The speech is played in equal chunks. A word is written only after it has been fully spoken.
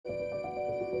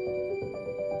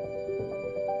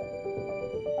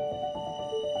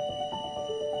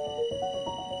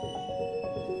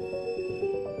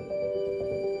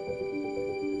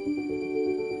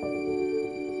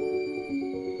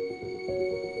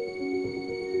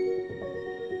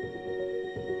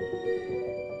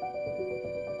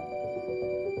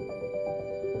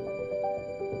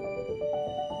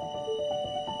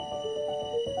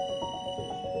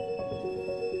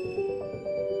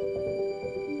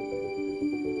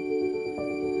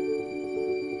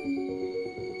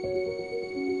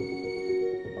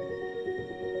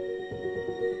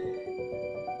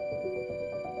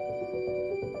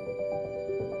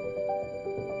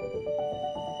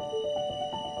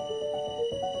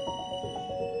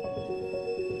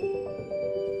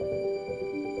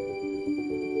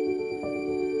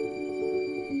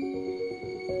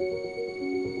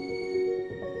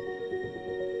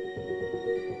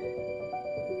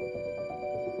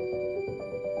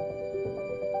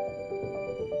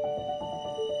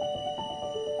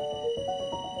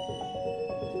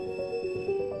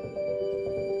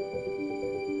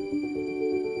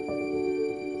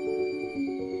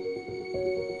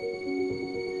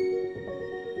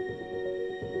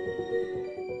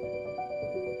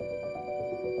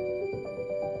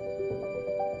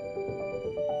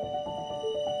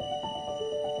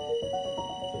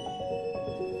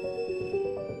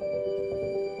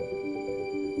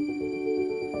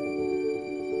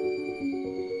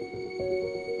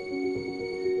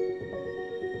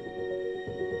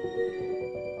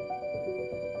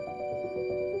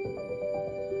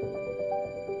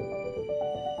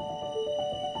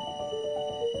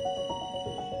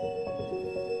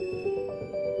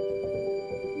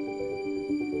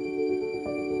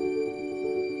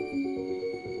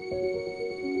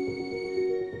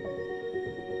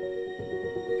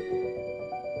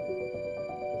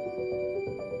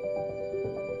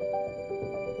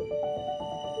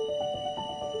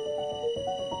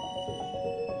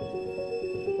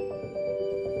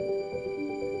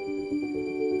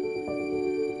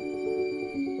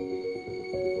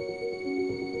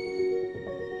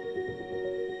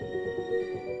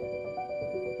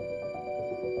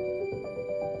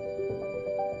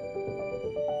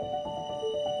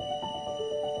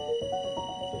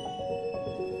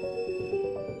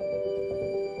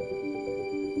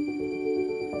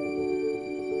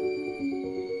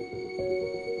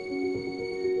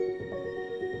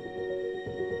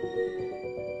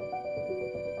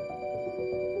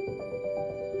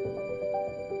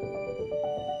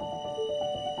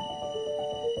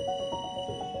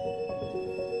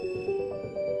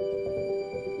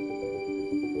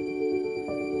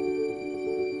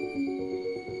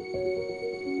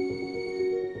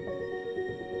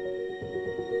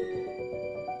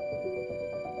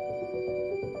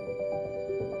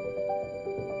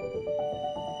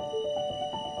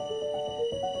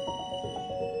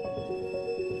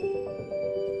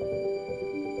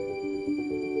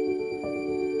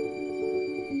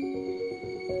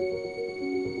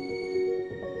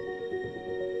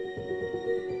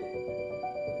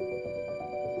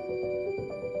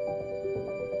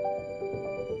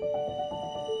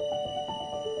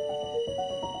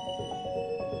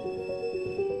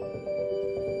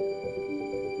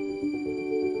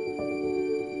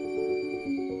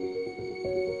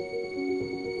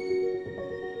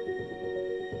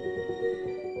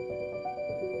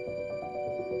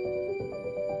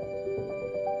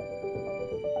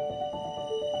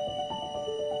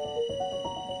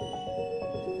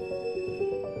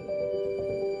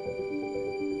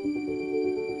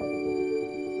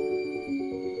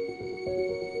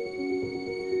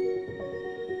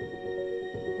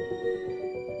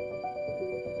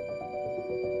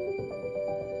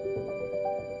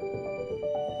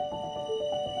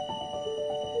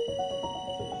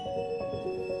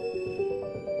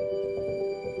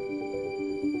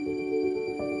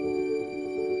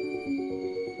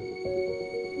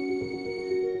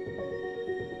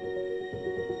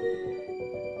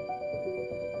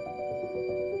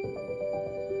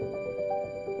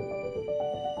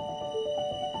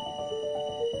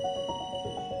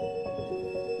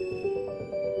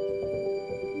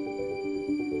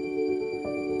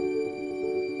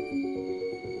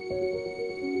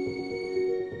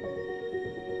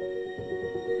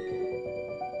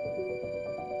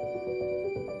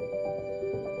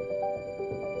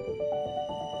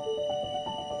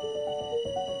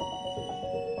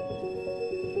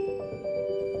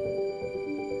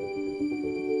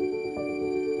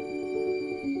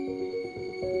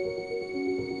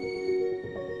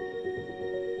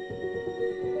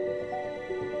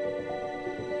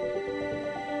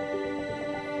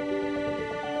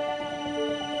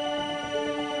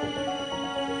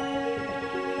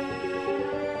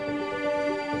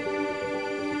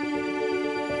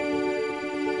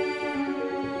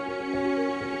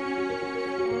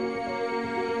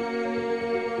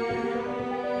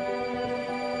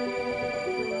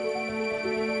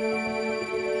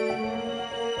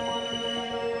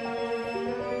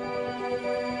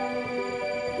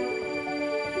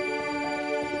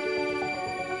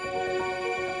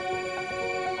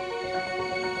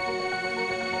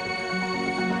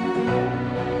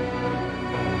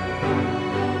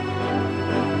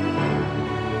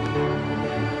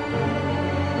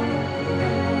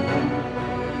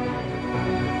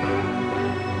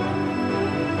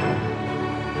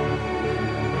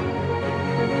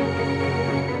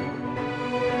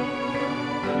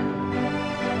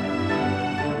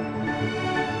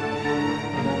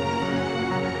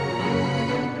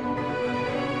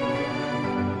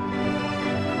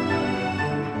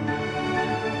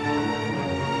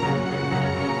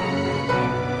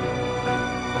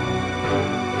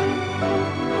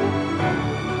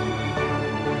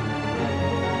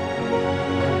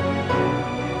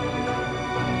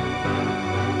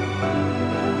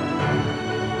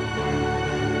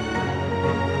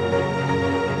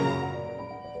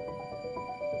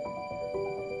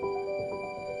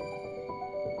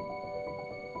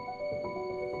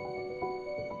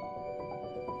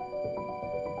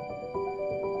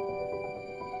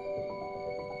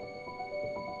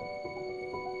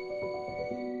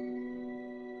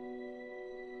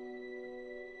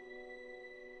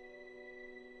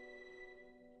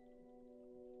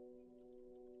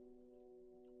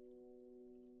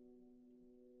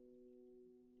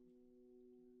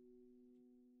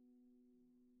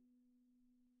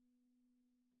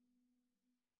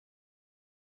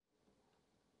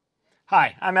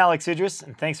Hi, I'm Alex Idris,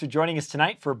 and thanks for joining us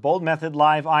tonight for Boldmethod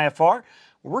Live IFR,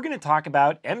 where we're going to talk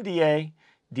about MDA,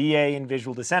 DA, and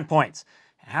visual descent points,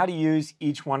 and how to use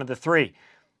each one of the three.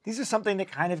 These are something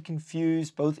that kind of confuse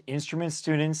both instrument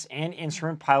students and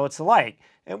instrument pilots alike.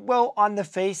 And well, on the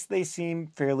face, they seem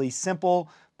fairly simple.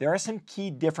 There are some key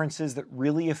differences that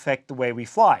really affect the way we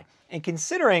fly. And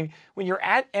considering when you're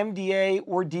at MDA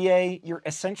or DA, you're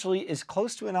essentially as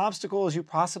close to an obstacle as you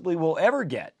possibly will ever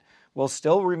get, while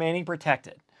still remaining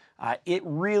protected. It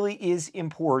really is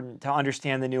important to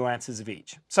understand the nuances of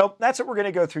each. So that's what we're going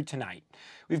to go through tonight.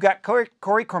 We've got Corey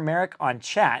Cormerick on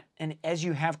chat, and as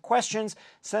you have questions,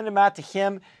 send them out to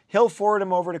him. He'll forward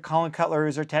them over to Colin Cutler,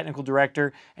 who's our technical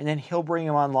director, and then he'll bring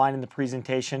them online in the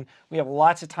presentation. We have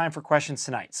lots of time for questions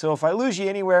tonight. So if I lose you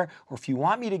anywhere, or if you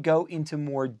want me to go into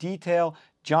more detail,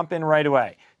 jump in right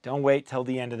away. Don't wait till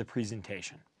the end of the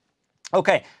presentation.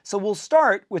 Okay, so we'll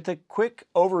start with a quick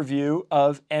overview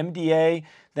of MDA,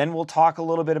 then we'll talk a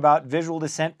little bit about visual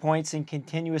descent points and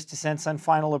continuous descents on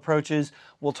final approaches.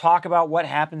 We'll talk about what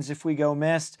happens if we go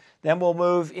missed. Then we'll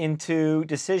move into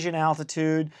decision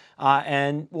altitude,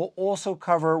 and we'll also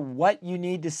cover what you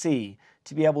need to see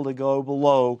to be able to go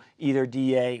below either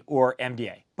DA or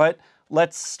MDA. But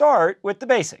let's start with the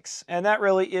basics, and that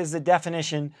really is the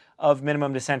definition of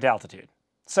minimum descent altitude.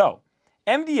 So,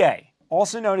 MDA,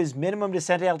 also known as minimum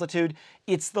descent altitude,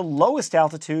 it's the lowest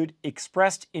altitude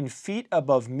expressed in feet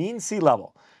above mean sea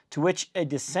level, to which a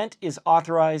descent is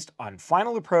authorized on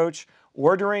final approach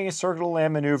or during a circular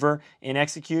land maneuver in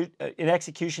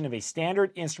execution of a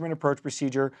standard instrument approach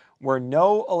procedure where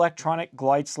no electronic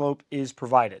glide slope is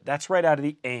provided. That's right out of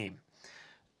the AIM.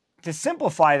 To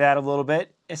simplify that a little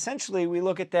bit, essentially we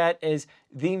look at that as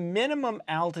the minimum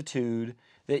altitude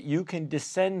that you can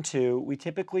descend to, we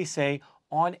typically say,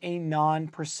 on a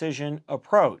non-precision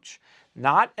approach.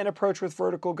 Not an approach with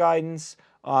vertical guidance,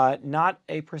 not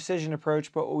a precision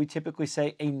approach, but what we typically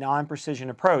say a non-precision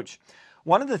approach.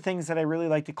 One of the things that I really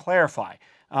like to clarify,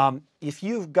 if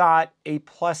you've got a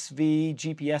plus V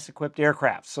GPS equipped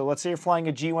aircraft, so let's say you're flying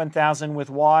a G1000 with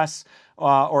WAS,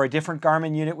 or a different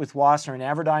Garmin unit with WAS or an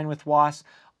Everdyne with WAS,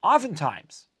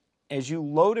 oftentimes as you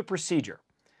load a procedure,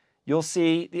 you'll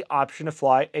see the option to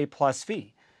fly a plus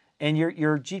V. And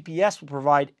your GPS will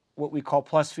provide what we call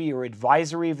plus V or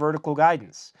advisory vertical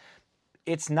guidance.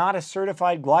 It's not a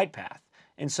certified glide path.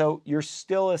 And so you're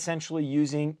still essentially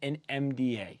using an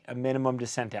MDA, a minimum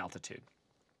descent altitude.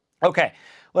 Okay,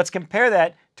 let's compare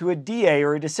that to a DA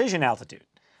or a decision altitude.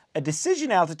 A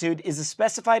decision altitude is a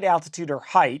specified altitude or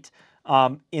height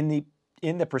in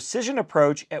the precision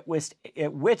approach at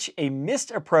which a missed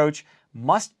approach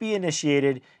must be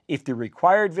initiated if the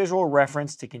required visual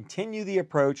reference to continue the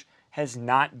approach has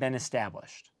not been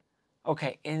established.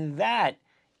 Okay, and that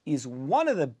is one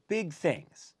of the big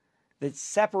things that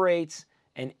separates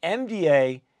an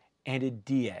MDA and a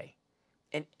DA.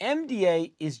 An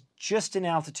MDA is just an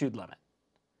altitude limit.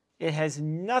 It has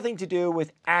nothing to do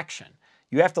with action.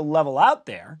 You have to level out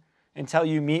there until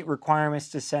you meet requirements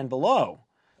to send below,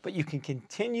 but you can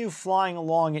continue flying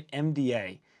along at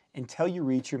MDA until you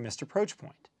reach your missed approach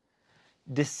point.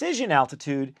 Decision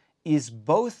altitude is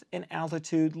both an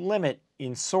altitude limit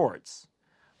in sorts,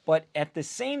 but at the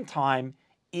same time,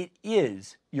 it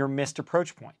is your missed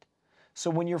approach point. So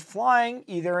when you're flying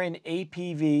either an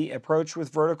APV, approach with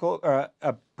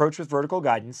vertical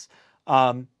guidance,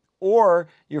 or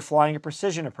you're flying a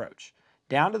precision approach,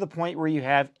 down to the point where you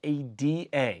have a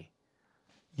DA,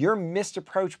 your missed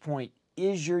approach point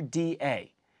is your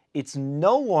DA. It's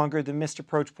no longer the missed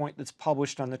approach point that's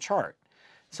published on the chart.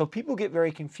 So people get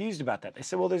very confused about that. They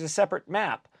say, well, there's a separate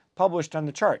map published on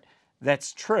the chart.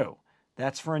 That's true.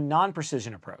 That's for a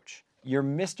non-precision approach. Your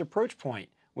missed approach point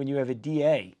when you have a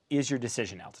DA is your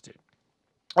decision altitude.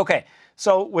 Okay,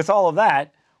 so with all of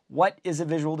that, what is a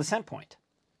visual descent point?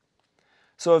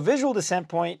 So a visual descent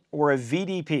point, or a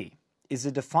VDP, is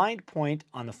a defined point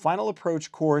on the final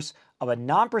approach course of a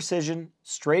non-precision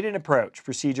straight-in approach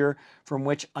procedure from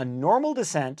which a normal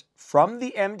descent from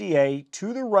the MDA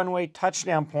to the runway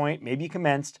touchdown point may be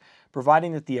commenced,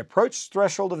 providing that the approach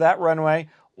threshold of that runway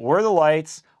or the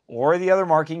lights or the other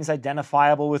markings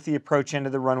identifiable with the approach end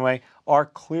of the runway are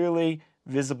clearly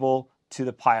visible to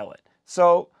the pilot.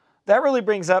 So that really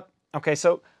brings up, okay,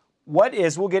 so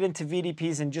we'll get into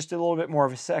VDPs in just a little bit more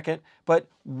of a second, but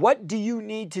what do you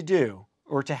need to do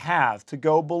or to have to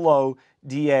go below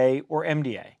DA or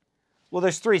MDA? Well,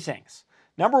 there's three things.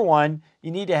 Number one,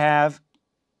 you need to have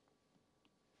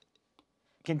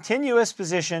continuous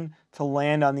position to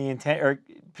land on the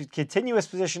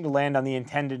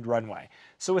intended runway.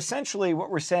 So essentially what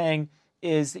we're saying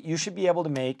is that you should be able to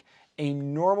make a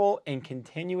normal and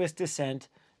continuous descent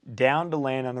down to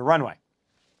land on the runway.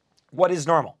 What is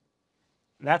normal?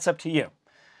 That's up to you.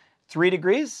 3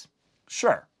 degrees?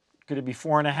 Sure. Could it be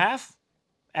 4.5?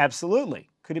 Absolutely.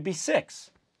 Could it be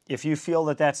 6? If you feel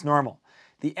that that's normal.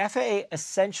 The FAA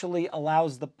essentially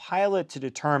allows the pilot to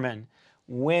determine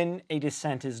when a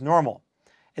descent is normal.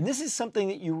 And this is something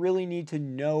that you really need to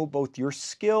know both your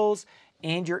skills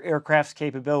and your aircraft's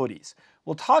capabilities.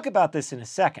 We'll talk about this in a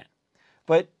second.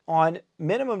 But on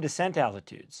minimum descent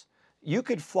altitudes, you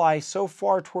could fly so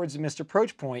far towards the missed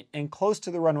approach point and close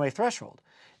to the runway threshold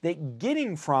that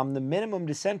getting from the minimum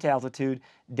descent altitude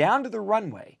down to the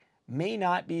runway may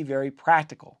not be very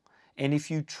practical. And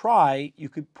if you try, you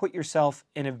could put yourself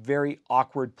in a very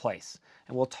awkward place.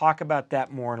 And we'll talk about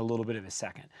that more in a little bit of a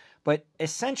second. But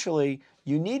essentially,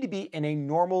 you need to be in a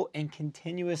normal and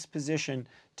continuous position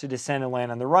to descend and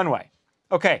land on the runway.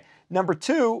 Okay, number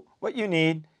 2, what you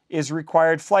need is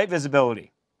required flight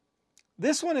visibility.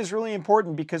 This one is really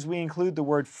important because we include the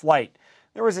word flight.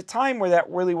 There was a time where that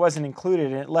really wasn't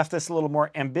included and it left us a little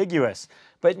more ambiguous,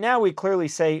 but now we clearly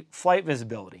say flight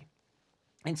visibility.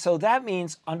 And so that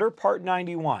means under Part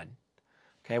 91,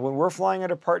 okay, when we're flying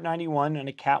under Part 91 on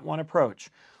a Cat 1 approach,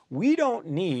 we don't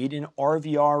need an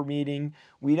RVR reading,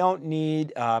 we don't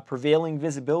need prevailing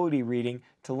visibility reading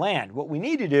to land. What we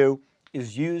need to do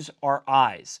is use our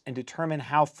eyes and determine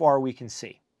how far we can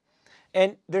see.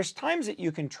 And there's times that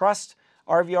you can trust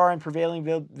RVR and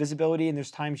prevailing visibility, and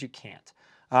there's times you can't.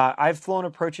 I've flown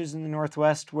approaches in the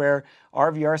Northwest where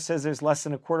RVR says there's less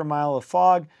than a quarter mile of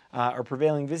fog, or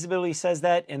prevailing visibility says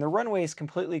that, and the runway is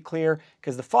completely clear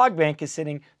because the fog bank is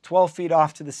sitting 12 feet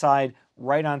off to the side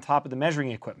right on top of the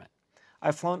measuring equipment.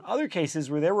 I've flown other cases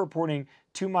where they're reporting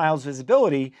 2 miles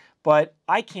visibility, but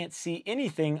I can't see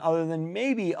anything other than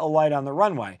maybe a light on the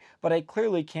runway, but I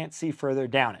clearly can't see further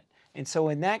down it. And so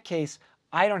in that case,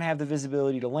 I don't have the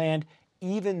visibility to land,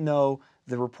 even though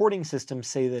the reporting systems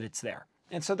say that it's there.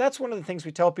 And so that's one of the things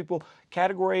we tell people,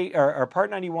 category or Part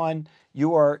 91,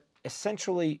 you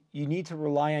need to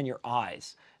rely on your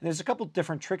eyes. And there's a couple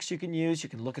different tricks you can use. You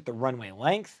can look at the runway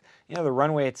length. You know, the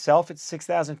runway itself at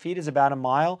 6,000 feet is about a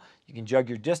mile. You can judge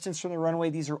your distance from the runway.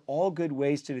 These are all good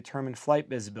ways to determine flight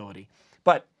visibility.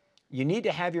 But you need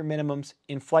to have your minimums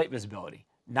in flight visibility,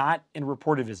 not in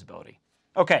reported visibility.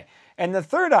 Okay, and the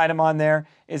third item on there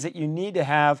is that you need to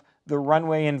have the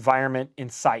runway environment in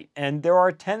sight. And there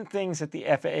are 10 things that the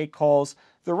FAA calls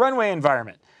the runway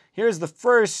environment. Here's the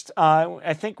first,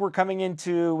 I think we're coming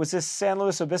into, was this San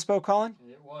Luis Obispo, Colin?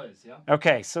 It was, yeah.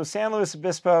 Okay, so San Luis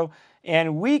Obispo,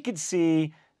 and we could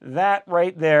see that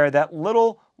right there, that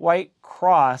little white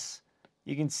cross.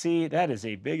 You can see that is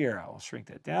a big arrow. I'll shrink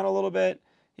that down a little bit.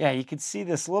 Yeah, you can see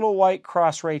this little white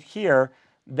cross right here.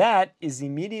 That is the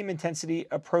medium intensity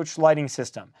approach lighting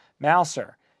system,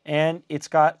 MALSER, and it's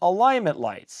got alignment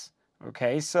lights.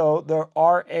 Okay, so there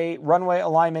are a runway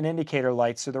alignment indicator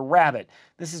lights, so the rabbit.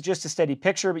 This is just a steady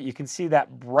picture, but you can see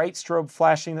that bright strobe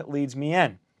flashing that leads me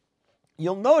in.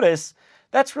 You'll notice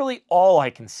that's really all I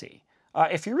can see.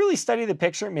 If you really study the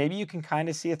picture, maybe you can kind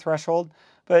of see a threshold,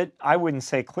 but I wouldn't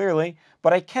say clearly,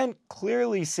 but I can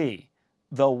clearly see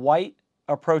the white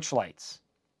approach lights.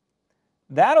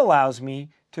 That allows me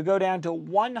to go down to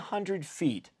 100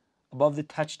 feet above the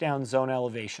touchdown zone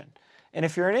elevation. And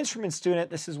if you're an instrument student,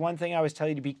 this is one thing I always tell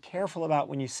you to be careful about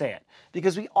when you say it,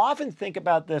 because we often think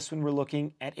about this when we're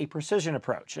looking at a precision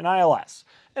approach, an ILS.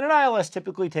 And an ILS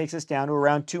typically takes us down to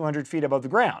around 200 feet above the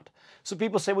ground. So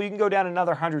people say, well, you can go down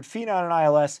another 100 feet on an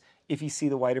ILS if you see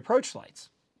the white approach lights.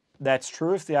 That's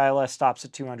true if the ILS stops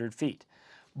at 200 feet.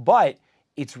 But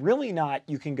it's really not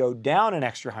you can go down an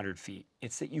extra 100 feet.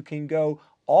 It's that you can go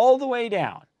all the way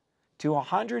down to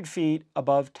 100 feet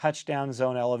above touchdown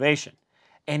zone elevation.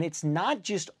 And it's not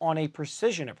just on a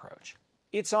precision approach.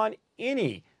 It's on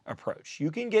any approach.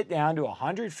 You can get down to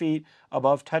 100 feet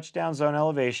above touchdown zone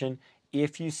elevation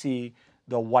if you see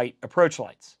the white approach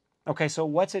lights. Okay, so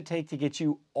what's it take to get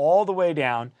you all the way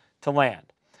down to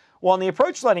land? Well, in the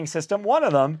approach lighting system, one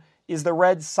of them is the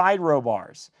red side row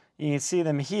bars. You can see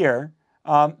them here.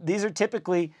 These are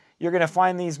typically, you're going to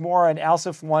find these more on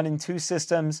ALSIF 1 and 2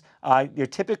 systems. They're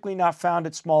typically not found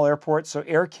at small airports, so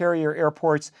air carrier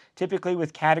airports, typically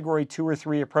with category 2 or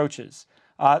 3 approaches.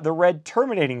 The red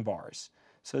terminating bars,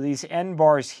 so these end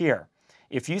bars here.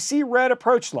 If you see red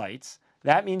approach lights,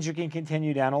 that means you can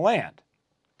continue down a land.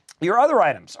 Your other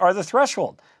items are the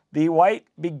threshold, the white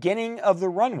beginning of the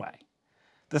runway.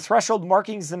 The threshold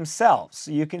markings themselves,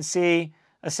 so you can see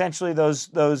essentially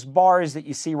those bars that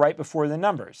you see right before the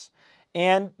numbers.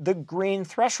 And the green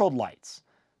threshold lights.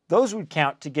 Those would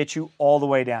count to get you all the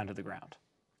way down to the ground.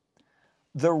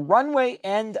 The runway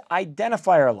end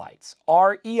identifier lights,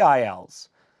 REILs.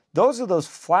 Those are those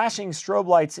flashing strobe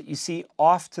lights that you see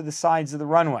off to the sides of the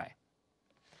runway.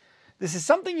 This is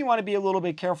something you want to be a little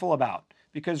bit careful about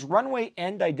because runway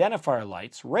end identifier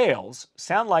lights, rails,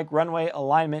 sound like runway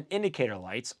alignment indicator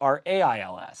lights, are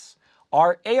AILS.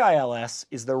 Our AILS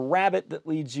is the rabbit that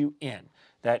leads you in,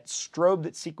 that strobe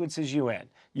that sequences you in.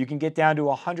 You can get down to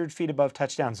 100 feet above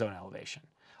touchdown zone elevation.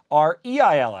 Our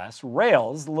EILS,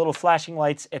 rails, the little flashing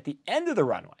lights at the end of the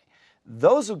runway,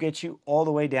 those will get you all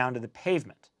the way down to the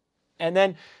pavement. And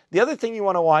then the other thing you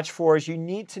want to watch for is you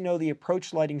need to know the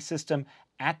approach lighting system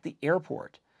at the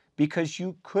airport because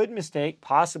you could mistake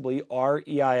possibly our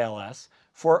EILS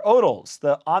for ODALs,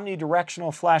 the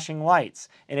omnidirectional flashing lights.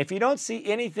 And if you don't see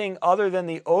anything other than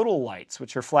the ODAL lights,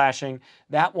 which are flashing,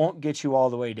 that won't get you all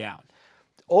the way down.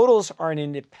 ODALs are an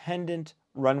independent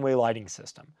runway lighting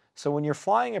system. So when you're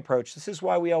flying approach, this is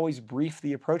why we always brief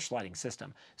the approach lighting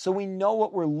system. So we know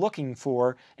what we're looking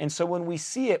for, and so when we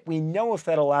see it, we know if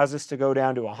that allows us to go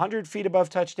down to 100 feet above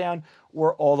touchdown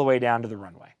or all the way down to the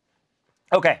runway.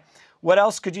 Okay, what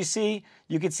else could you see?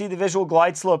 You could see the visual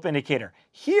glide slope indicator.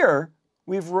 Here,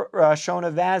 we've shown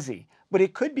a VASI, but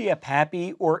it could be a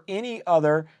PAPI or any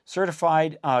other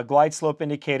certified glide slope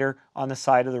indicator on the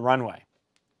side of the runway.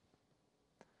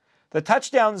 The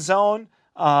touchdown zone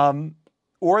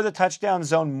or the touchdown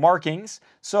zone markings.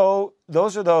 So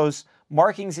those are those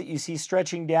markings that you see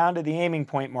stretching down to the aiming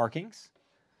point markings.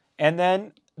 And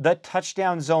then the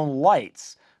touchdown zone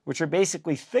lights, which are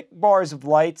basically thick bars of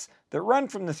lights that run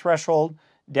from the threshold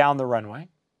down the runway.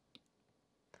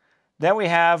 Then we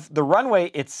have the runway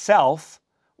itself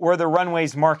or the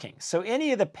runway's markings. So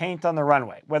any of the paint on the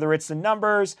runway, whether it's the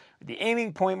numbers, the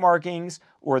aiming point markings,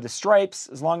 or the stripes,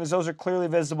 as long as those are clearly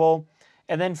visible.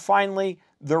 And then finally,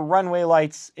 the runway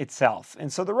lights itself.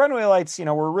 And so the runway lights,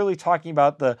 we're really talking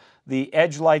about the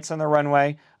edge lights on the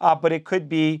runway, but it could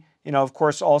be, of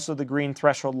course, also the green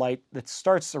threshold light that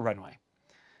starts the runway.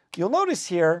 You'll notice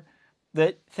here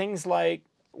that things like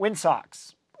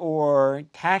windsocks or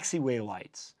taxiway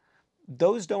lights,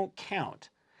 those don't count.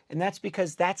 And that's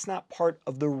because that's not part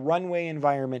of the runway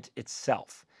environment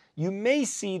itself. You may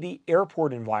see the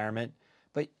airport environment,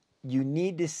 but you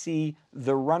need to see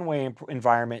the runway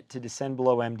environment to descend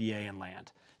below MDA and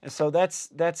land. And so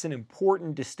that's an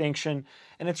important distinction.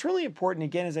 And it's really important,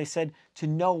 again, as I said, to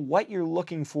know what you're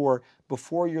looking for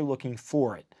before you're looking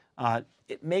for it.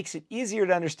 It makes it easier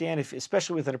to understand,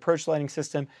 especially with an approach lighting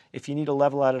system, if you need to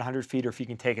level out at 100 feet or if you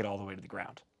can take it all the way to the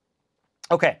ground.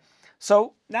 Okay,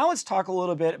 so now let's talk a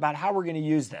little bit about how we're going to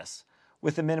use this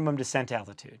with the minimum descent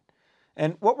altitude.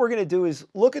 And what we're going to do is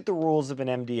look at the rules of an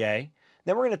MDA.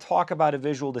 Then we're going to talk about a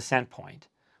visual descent point.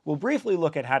 We'll briefly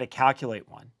look at how to calculate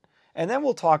one. And then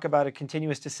we'll talk about a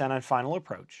continuous descent on final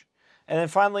approach. And then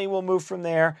finally, we'll move from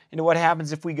there into what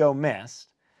happens if we go missed.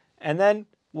 And then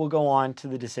we'll go on to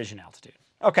the decision altitude.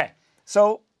 Okay,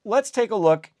 so let's take a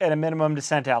look at a minimum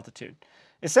descent altitude.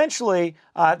 Essentially,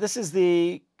 this is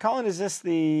the, Colin, is this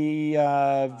the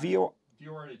VOR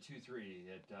to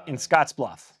 2.3 in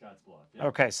Scottsbluff? Scottsbluff. Yep.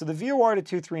 Okay, so the VOR to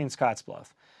 2.3 in Scottsbluff.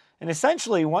 And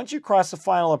essentially, once you cross the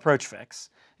final approach fix,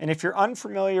 and if you're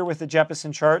unfamiliar with the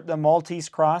Jeppesen chart, the Maltese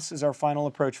cross is our final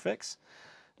approach fix,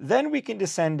 then we can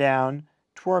descend down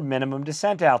to our minimum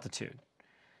descent altitude.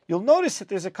 You'll notice that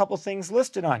there's a couple things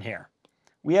listed on here.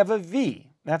 We have a V,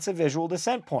 that's a visual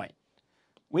descent point.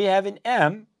 We have an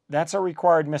M, that's our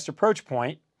required missed approach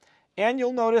point. And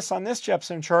you'll notice on this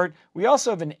Jeppesen chart, we also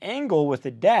have an angle with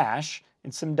a dash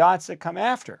and some dots that come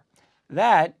after.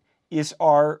 That is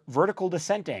our vertical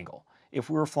descent angle if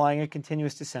we were flying a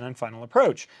continuous descent on final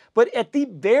approach. But at the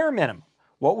bare minimum,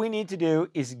 what we need to do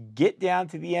is get down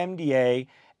to the MDA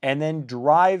and then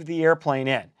drive the airplane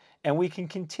in. And we can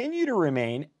continue to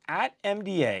remain at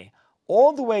MDA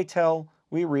all the way till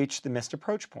we reach the missed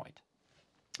approach point.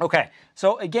 Okay,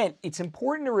 so again, it's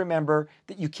important to remember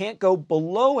that you can't go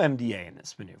below MDA in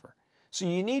this maneuver. So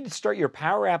you need to start your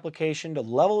power application to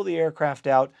level the aircraft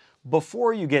out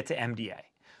before you get to MDA.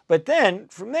 But then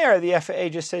from there, the FAA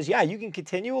just says, yeah, you can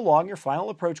continue along your final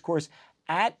approach course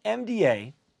at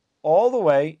MDA all the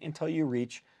way until you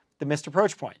reach the missed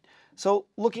approach point. So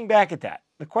looking back at that,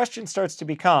 the question starts to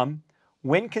become,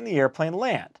 when can the airplane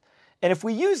land? And if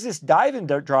we use this dive and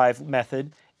drive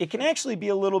method, it can actually be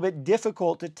a little bit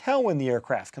difficult to tell when the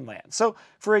aircraft can land. So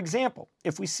for example,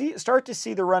 if we start to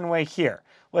see the runway here,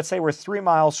 let's say we're 3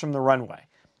 miles from the runway,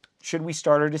 should we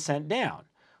start our descent down?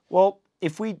 Well,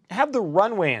 if we have the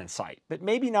runway in sight, but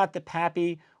maybe not the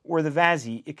PAPI or the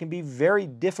VASI, it can be very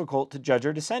difficult to judge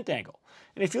our descent angle.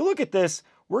 And if you look at this,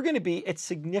 we're going to be at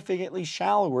significantly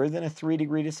shallower than a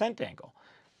 3-degree descent angle.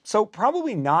 So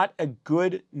probably not a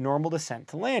good normal descent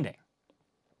to landing.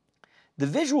 The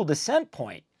visual descent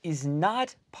point is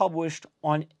not published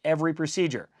on every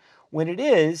procedure. When it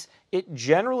is, it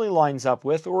generally lines up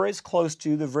with or is close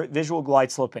to the visual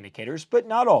glide slope indicators, but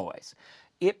not always.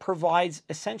 It provides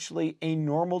essentially a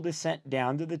normal descent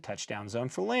down to the touchdown zone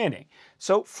for landing.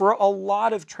 So for a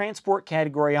lot of transport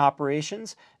category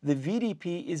operations, the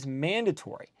VDP is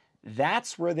mandatory.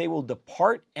 That's where they will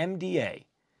depart MDA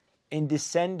and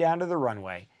descend down to the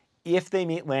runway if they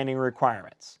meet landing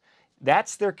requirements.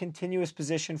 That's their continuous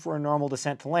position for a normal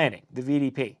descent to landing, the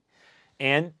VDP.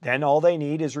 And then all they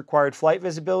need is required flight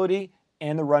visibility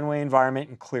and the runway environment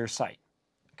and clear sight.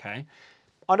 Okay?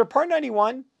 Under Part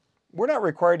 91, we're not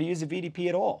required to use a VDP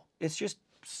at all. It's just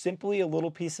simply a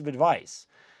little piece of advice.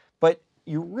 But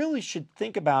you really should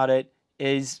think about it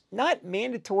as not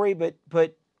mandatory, but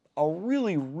a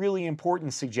really, really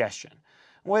important suggestion.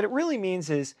 What it really means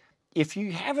is if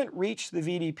you haven't reached the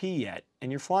VDP yet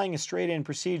and you're flying a straight-in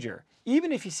procedure,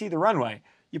 even if you see the runway,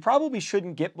 you probably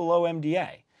shouldn't get below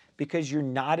MDA because you're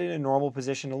not in a normal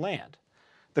position to land.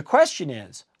 The question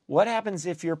is, what happens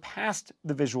if you're past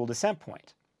the visual descent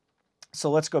point? So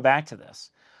let's go back to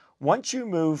this. Once you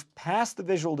move past the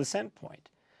visual descent point,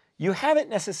 you haven't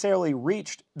necessarily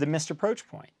reached the missed approach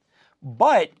point.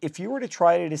 But if you were to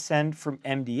try to descend from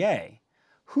MDA,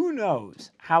 who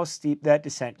knows how steep that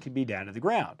descent could be down to the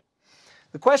ground?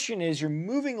 The question is, you're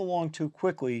moving along too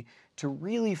quickly to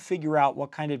really figure out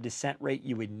what kind of descent rate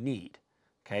you would need.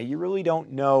 Okay, you really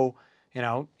don't know,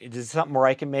 is it something where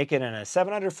I can make it in a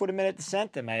 700 foot a minute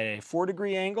descent at a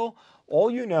 4-degree angle? All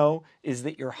you know is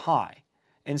that you're high.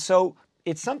 And so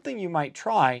it's something you might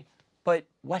try, but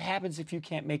what happens if you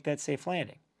can't make that safe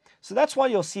landing? So that's why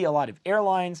you'll see a lot of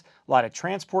airlines, a lot of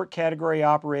transport category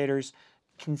operators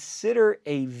consider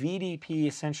a VDP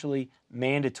essentially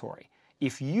mandatory.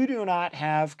 If you do not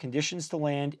have conditions to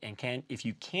land and if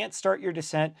you can't start your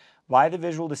descent by the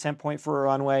visual descent point for a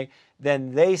runway,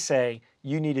 then they say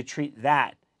you need to treat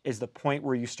that as the point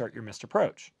where you start your missed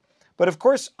approach. But of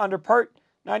course, under Part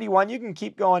 91, you can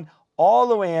keep going all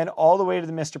the way in, all the way to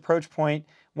the missed approach point.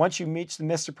 Once you reach the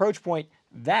missed approach point,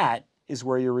 that is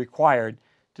where you're required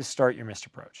to start your missed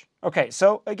approach. Okay,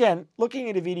 so again, looking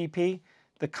at a VDP,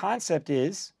 the concept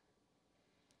is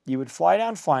you would fly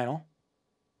down final.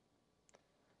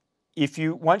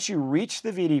 Once you reach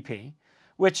the VDP,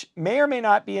 which may or may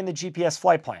not be in the GPS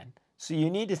flight plan, so you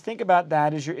need to think about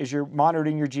that as you're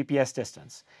monitoring your GPS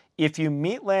distance. If you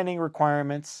meet landing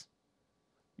requirements,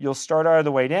 you'll start out of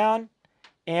the way down,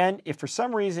 and if for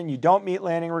some reason you don't meet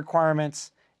landing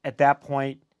requirements, at that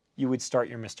point, you would start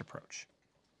your missed approach.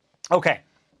 Okay,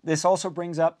 this also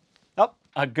brings up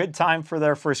a good time for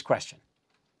their first question.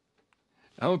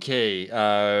 Okay,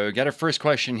 got our first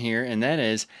question here, and that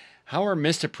is, how are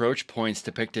missed approach points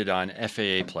depicted on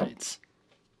FAA plates?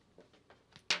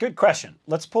 Good question.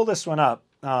 Let's pull this one up.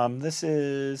 This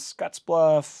is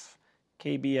Scottsbluff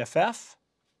KBFF.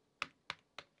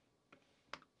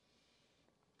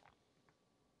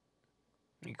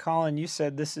 And Colin, you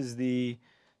said this is the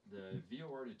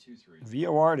VOR to 23.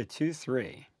 VOR to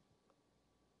 23.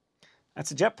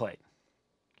 That's a jet plate.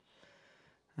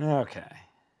 Okay.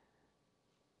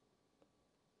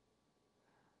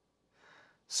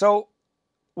 So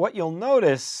what you'll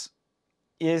notice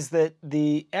is that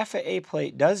the FAA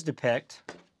plate does depict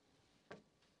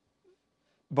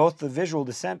both the visual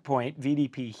descent point,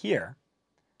 VDP here,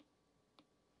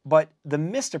 but the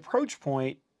missed approach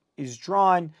point is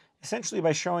drawn essentially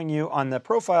by showing you on the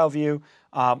profile view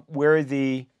where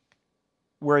the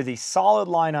solid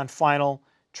line on final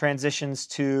transitions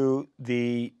to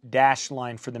the dashed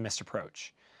line for the missed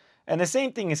approach. And the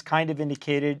same thing is kind of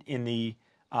indicated in the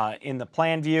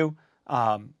plan view,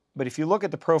 but if you look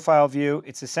at the profile view,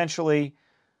 it's essentially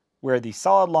where the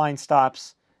solid line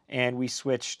stops and we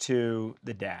switch to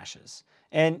the dashes.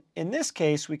 And in this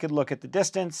case, we could look at the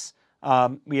distance.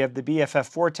 We have the BFF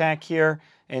FORTAC here,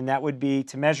 and that would be,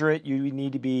 to measure it, you would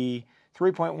need to be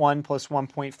 3.1 plus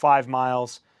 1.5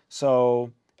 miles, so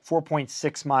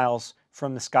 4.6 miles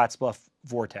from the Scottsbluff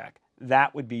VORTAC.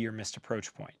 That would be your missed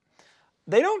approach point.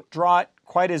 They don't draw it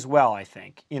quite as well, I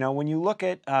think. When you look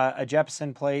at a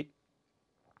Jeppesen plate,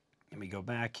 let me go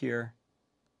back here.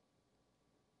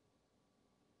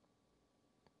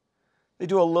 They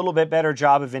do a little bit better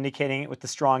job of indicating it with the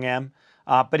strong M.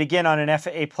 But again, on an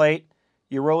FAA plate,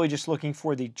 you're really just looking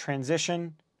for the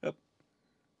transition.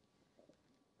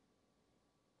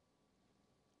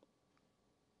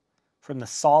 From the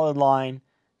solid line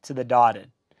to the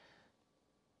dotted.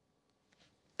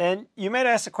 And you might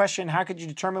ask the question, how could you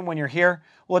determine when you're here?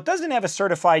 Well, it doesn't have a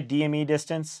certified DME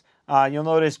distance. You'll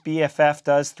notice BFF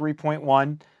does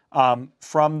 3.1.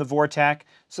 from the VORTAC.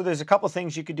 So there's a couple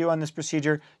things you could do on this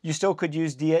procedure. You still could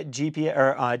use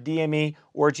DME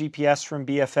or GPS from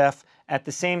BFF. At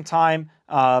the same time,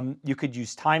 you could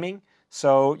use timing.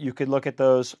 So you could look at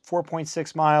those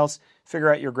 4.6 miles,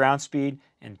 figure out your ground speed,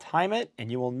 and time it.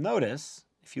 And you will notice,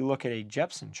 if you look at a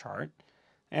Jepson chart,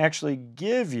 they actually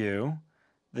give you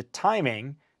the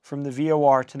timing from the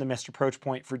VOR to the missed approach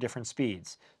point for different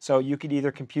speeds. So you could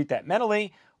either compute that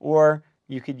mentally, or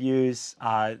you could use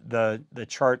the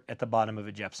chart at the bottom of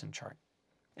a Jepson chart.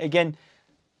 Again,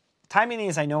 timing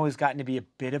these I know has gotten to be a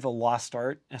bit of a lost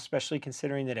art, especially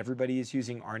considering that everybody is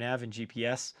using RNAV and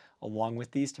GPS along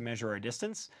with these to measure our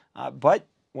distance. But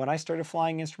when I started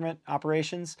flying instrument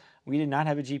operations, we did not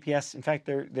have a GPS. In fact,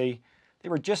 they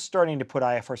were just starting to put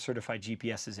IFR certified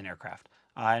GPSs in aircraft,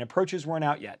 and approaches weren't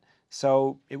out yet.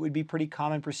 So it would be pretty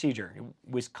common procedure. It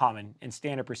was common and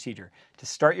standard procedure to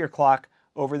start your clock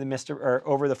over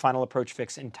the final approach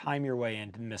fix and time your way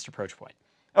into the missed approach point.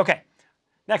 Okay,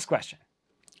 next question.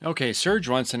 Okay, Serge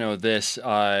wants to know this.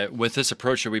 With this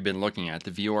approach that we've been looking at,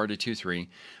 the VOR to 2-3,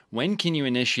 when can you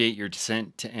initiate your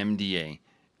descent to MDA?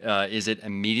 Is it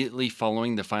immediately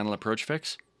following the final approach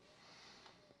fix?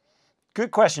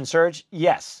 Good question, Serge.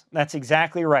 Yes, that's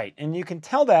exactly right. And you can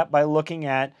tell that by looking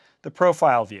at the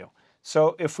profile view.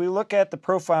 So if we look at the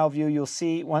profile view, you'll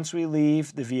see once we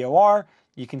leave the VOR,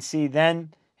 you can see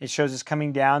then it shows us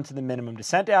coming down to the minimum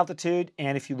descent altitude.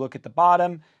 And if you look at the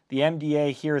bottom, the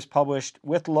MDA here is published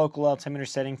with local altimeter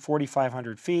setting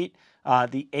 4,500 feet.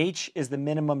 The H is the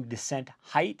minimum descent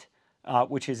height,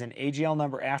 which is an AGL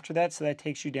number after that. So that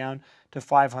takes you down to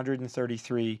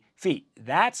 533 feet.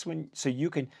 That's when, so you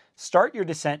can start your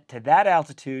descent to that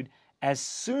altitude as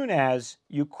soon as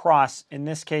you cross, in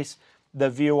this case, the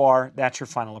VOR. That's your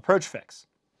final approach fix.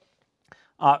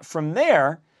 From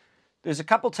there, there's a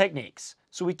couple techniques.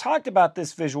 So we talked about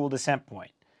this visual descent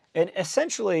point. And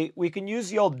essentially, we can use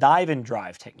the old dive and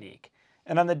drive technique.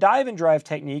 And on the dive and drive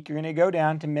technique, you're going to go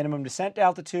down to minimum descent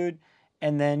altitude,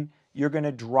 and then you're going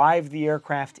to drive the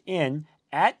aircraft in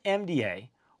at MDA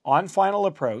on final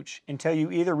approach until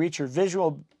you either reach your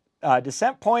visual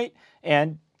descent point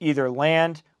and either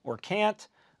land or can't,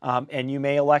 and you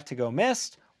may elect to go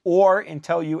missed, or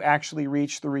until you actually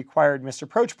reach the required missed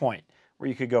approach point where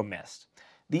you could go missed.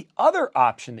 The other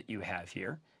option that you have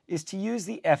here is to use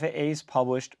the FAA's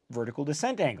published vertical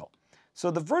descent angle.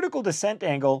 So the vertical descent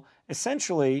angle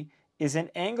essentially is an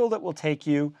angle that will take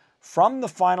you from the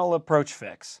final approach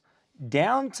fix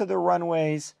down to the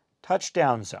runway's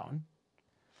touchdown zone,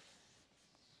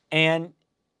 and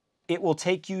it will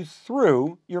take you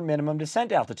through your minimum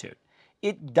descent altitude.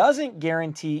 It doesn't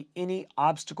guarantee any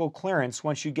obstacle clearance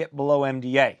once you get below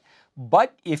MDA,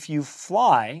 but if you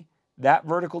fly that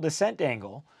vertical descent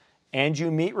angle and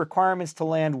you meet requirements to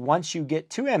land once you get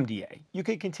to MDA, you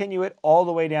could continue it all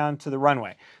the way down to the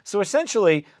runway. So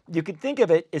essentially, you could think of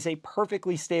it as a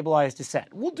perfectly stabilized descent.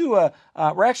 We're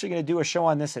actually going to do a show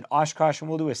on this at Oshkosh, and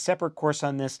we'll do a separate course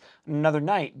on this another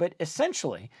night. But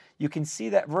essentially, you can see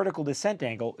that vertical descent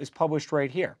angle is published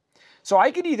right here. So I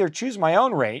could either choose my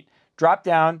own rate, drop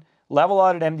down, level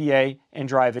out at MDA, and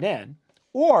drive it in,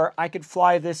 or I could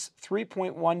fly this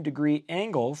 3.1 degree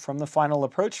angle from the final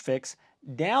approach fix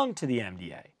down to the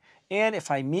MDA. And if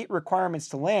I meet requirements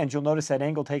to land, you'll notice that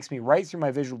angle takes me right through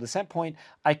my visual descent point.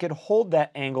 I could hold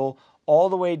that angle all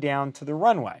the way down to the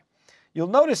runway. You'll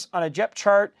notice on a JEP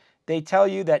chart, they tell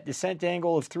you that descent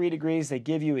angle of 3 degrees. They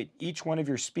give you at each one of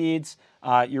your speeds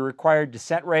your required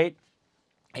descent rate.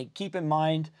 And keep in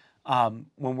mind,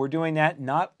 when we're doing that,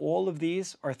 not all of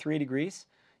these are 3 degrees.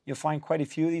 You'll find quite a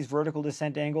few of these vertical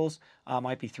descent angles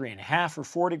might be 3.5 or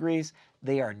 4 degrees.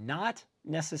 They are not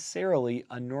necessarily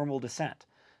a normal descent.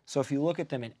 So if you look at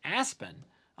them in Aspen,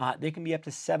 they can be up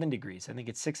to 7 degrees. I think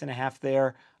it's 6.5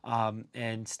 there,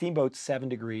 and Steamboat's 7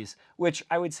 degrees, which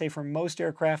I would say for most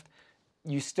aircraft, a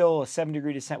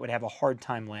 7-degree descent would have a hard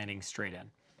time landing straight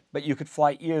in. But you could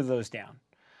fly either of those down.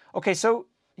 Okay, so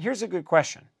here's a good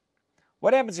question.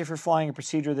 What happens if you're flying a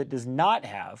procedure that does not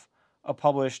have a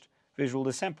published visual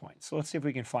descent point? So let's see if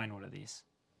we can find one of these.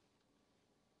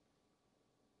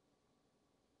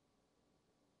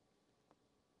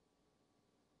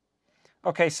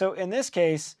 Okay, so in this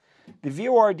case, the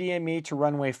VOR DME to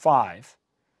runway 5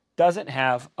 doesn't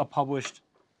have a published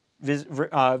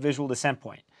visual descent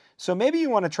point. So maybe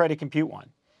you want to try to compute one.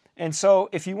 And so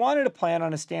if you wanted to plan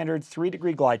on a standard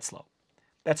 3-degree glide slope,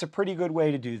 that's a pretty good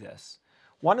way to do this.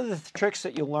 One of the tricks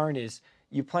that you'll learn is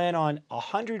you plan on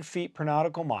 100 feet per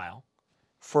nautical mile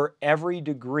for every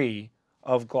degree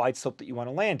of glide slope that you want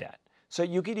to land at. So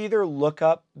you could either look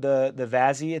up the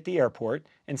VASI at the airport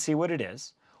and see what it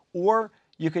is, or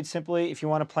You could simply, if you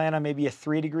want to plan on maybe a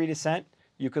 3-degree descent,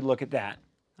 you could look at that,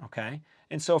 okay?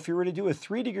 And so if you were to do a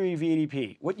 3-degree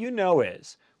VDP, what you know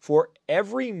is for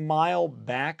every mile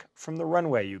back from the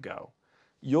runway you go,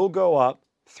 you'll go up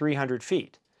 300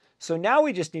 feet. So now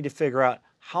we just need to figure out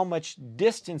how much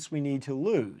distance we need to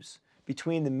lose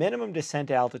between the minimum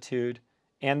descent altitude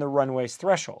and the runway's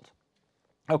threshold.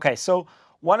 Okay, so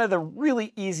one of the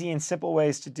really easy and simple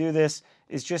ways to do this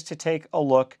is just to take a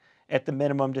look at the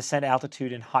minimum descent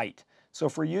altitude and height. So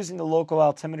if we're using the local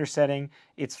altimeter setting,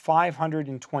 it's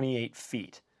 528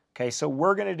 feet. Okay, so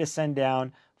we're going to descend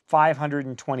down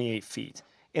 528 feet.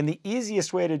 And the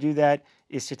easiest way to do that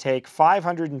is to take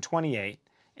 528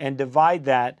 and divide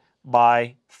that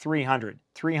by 300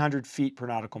 feet per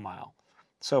nautical mile.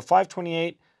 So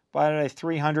 528 divided by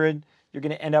 300, you're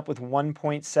going to end up with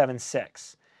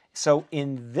 1.76. So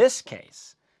in this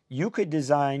case, you could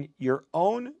design your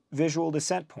own visual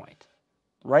descent point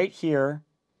right here,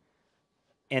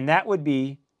 and that would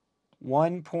be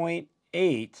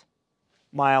 1.8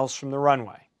 miles from the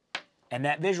runway. And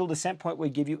that visual descent point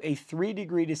would give you a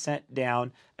 3-degree descent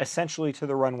down, essentially to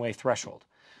the runway threshold.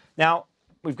 Now,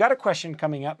 we've got a question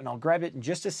coming up, and I'll grab it in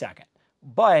just a second.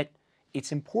 But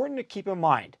it's important to keep in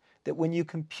mind that when you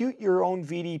compute your own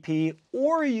VDP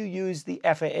or you use the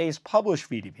FAA's published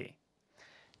VDP,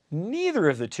 neither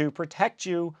of the two protect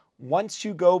you once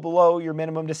you go below your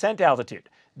minimum descent altitude.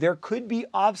 There could be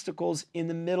obstacles in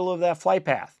the middle of that flight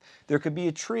path. There could be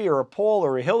a tree or a pole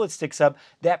or a hill that sticks up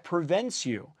that prevents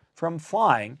you from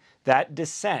flying that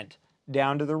descent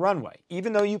down to the runway,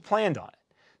 even though you planned on it.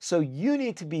 So you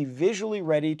need to be visually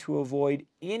ready to avoid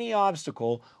any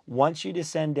obstacle once you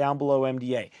descend down below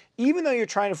MDA. Even though you're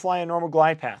trying to fly a normal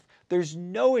glide path, there's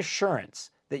no assurance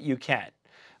that you can.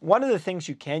 One of the things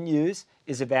you can use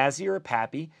is a VASI or a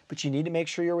PAPI, but you need to make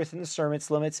sure you're within the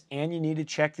CERMITS limits, and you need to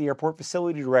check the airport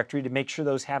facility directory to make sure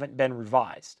those haven't been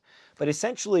revised. But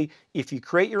essentially, if you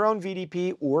create your own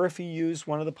VDP or if you use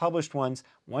one of the published ones,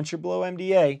 once you're below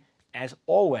MDA, as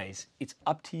always, it's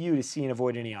up to you to see and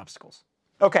avoid any obstacles.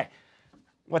 Okay,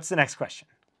 what's the next question?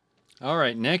 All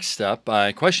right, next up,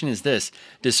 question is this.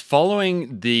 Does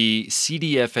following the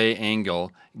CDFA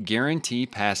angle guarantee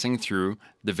passing through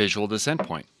the visual descent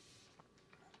point?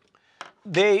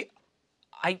 That's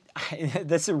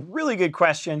a really good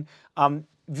question.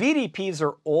 VDPs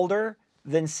are older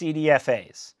than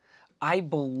CDFAs. I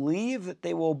believe that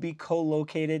they will be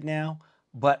co-located now,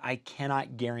 but I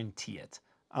cannot guarantee it.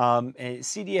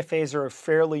 CDFAs are a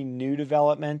fairly new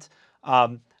development.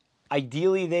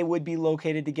 Ideally, they would be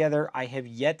located together. I have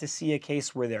yet to see a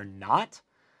case where they're not,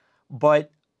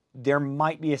 but there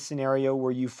might be a scenario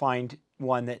where you find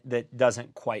one that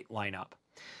doesn't quite line up.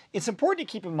 It's important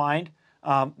to keep in mind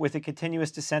with a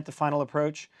continuous descent to final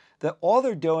approach that all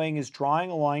they're doing is drawing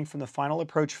a line from the final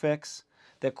approach fix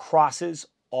that crosses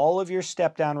all of your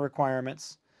step down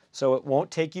requirements. So it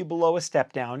won't take you below a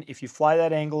step down. If you fly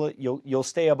that angle, you'll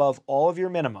stay above all of your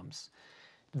minimums.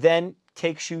 Then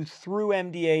takes you through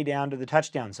MDA down to the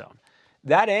touchdown zone.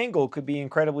 That angle could be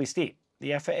incredibly steep.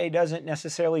 The FAA doesn't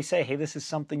necessarily say, hey, this is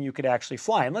something you could actually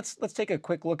fly. And let's take a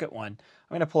quick look at one. I'm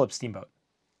going to pull up Steamboat.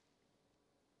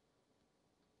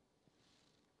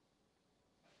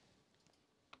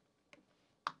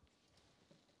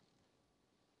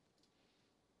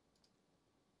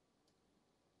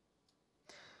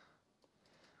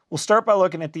 We'll start by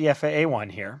looking at the FAA one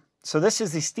here. So this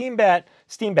is the Steamboat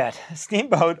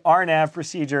RNAV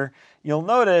procedure. You'll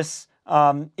notice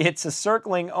it's a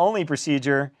circling only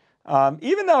procedure,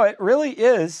 even though it really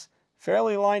is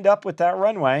fairly lined up with that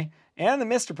runway. And the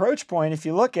missed approach point, if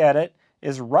you look at it,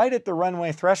 is right at the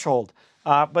runway threshold.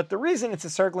 But the reason it's a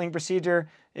circling procedure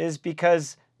is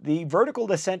because the vertical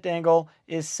descent angle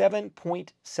is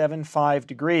 7.75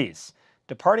 degrees.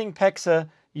 Departing PEXA,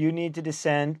 you need to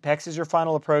descend. PEXA is your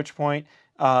final approach point.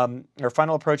 Or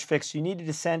final approach fix, you need to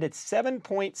descend at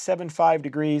 7.75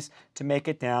 degrees to make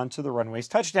it down to the runway's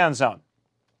touchdown zone.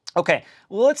 Okay,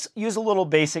 well, let's use a little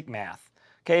basic math.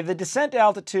 Okay, the descent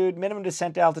altitude, minimum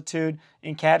descent altitude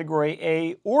in category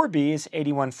A or B is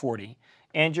 8140.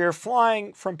 And you're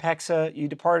flying from PEXA, you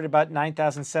departed about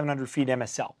 9,700 feet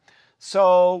MSL.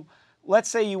 So let's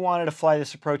say you wanted to fly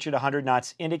this approach at 100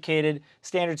 knots indicated,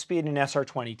 standard speed in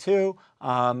SR22.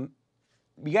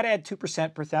 You got to add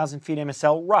 2% per 1,000 feet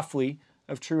MSL, roughly,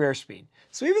 of true airspeed.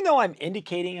 So even though I'm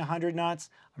indicating 100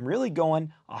 knots, I'm really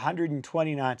going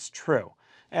 120 knots true.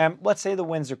 And let's say the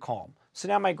winds are calm. So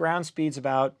now my ground speed's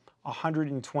about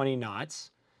 120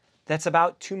 knots. That's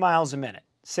about 2 miles a minute.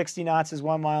 60 knots is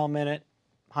 1 mile a minute.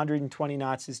 120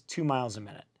 knots is 2 miles a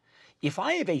minute. If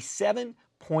I have a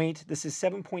this is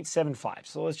 7.75,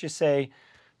 so let's just say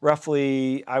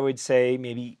roughly, I would say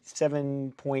maybe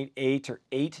 7.8 or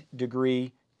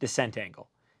 8-degree descent angle.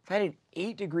 If I had an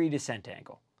 8-degree descent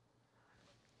angle,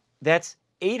 that's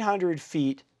 800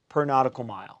 feet per nautical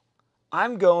mile.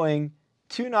 I'm going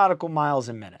 2 nautical miles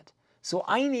a minute. So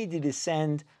I need to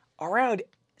descend around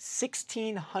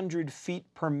 1,600 feet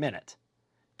per minute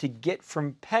to get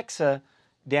from PEXA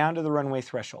down to the runway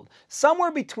threshold.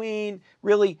 Somewhere between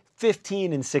really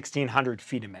 15 and 1,600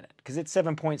 feet a minute, because it's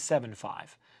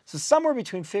 7.75. So somewhere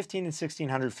between 15 and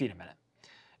 1,600 feet a minute.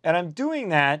 And I'm doing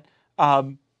that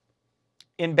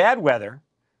in bad weather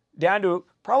down to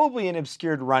probably an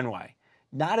obscured runway.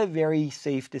 Not a very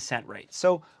safe descent rate.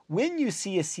 So when you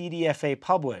see a CDFA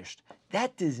published,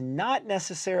 that does not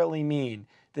necessarily mean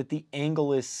that the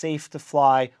angle is safe to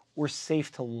fly or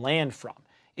safe to land from.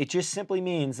 It just simply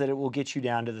means that it will get you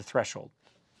down to the threshold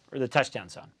or the touchdown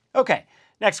zone. Okay,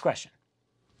 next question.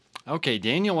 Okay,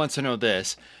 Daniel wants to know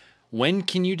this. When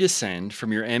can you descend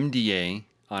from your MDA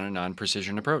on a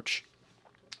non-precision approach?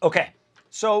 Okay,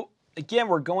 so again,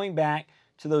 we're going back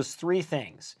to those three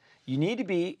things. You need to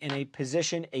be in a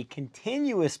position, a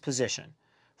continuous position,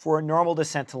 for a normal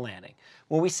descent to landing.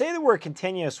 When we say the word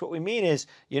continuous, what we mean is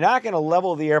you're not going to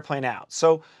level the airplane out.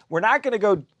 So we're not going to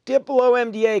go dip below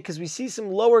MDA because we see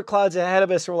some lower clouds ahead of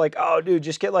us and we're like, oh dude,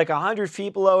 just get like 100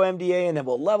 feet below MDA and then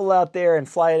we'll level out there and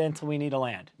fly it until we need to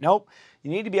land. Nope, you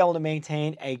need to be able to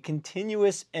maintain a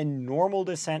continuous and normal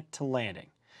descent to landing.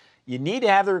 You need to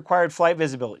have the required flight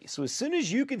visibility. So as soon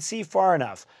as you can see far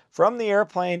enough from the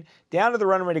airplane down to the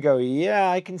runway to go, yeah,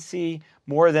 I can see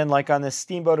more than like on this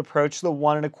steamboat approach, the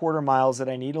 1.25 miles that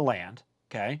I need to land,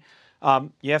 okay?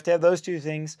 You have to have those two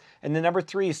things. And then number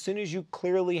three, as soon as you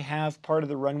clearly have part of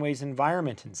the runway's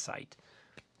environment in sight,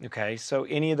 okay? So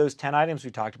any of those 10 items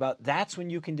we talked about, that's when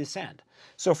you can descend.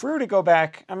 So if we were to go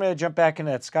back, I'm gonna jump back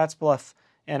into that Scottsbluff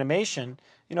animation,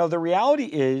 you know, the reality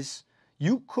is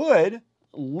you could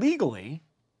legally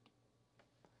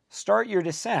start your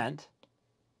descent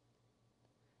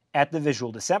at the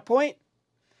visual descent point.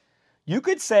 You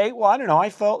could say, well, I don't know, I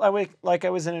felt like I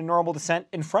was in a normal descent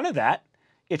in front of that.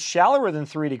 It's shallower than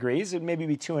 3 degrees, it maybe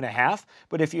be 2.5,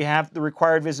 but if you have the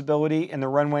required visibility and the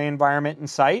runway environment in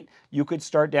sight, you could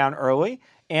start down early,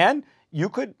 and you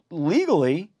could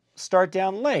legally start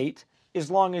down late as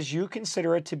long as you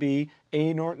consider it to be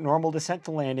a normal descent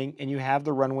to landing and you have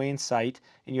the runway in sight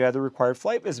and you have the required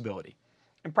flight visibility.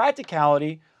 In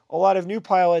practicality, a lot of new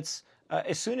pilots,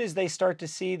 as soon as they start to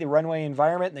see the runway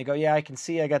environment and they go, yeah, I can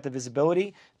see, I got the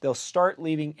visibility, they'll start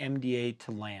leaving MDA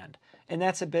to land. And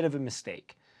that's a bit of a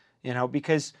mistake, you know,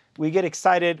 because we get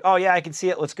excited, oh yeah, I can see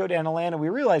it, let's go down to land, and we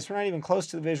realize we're not even close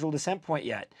to the visual descent point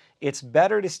yet. It's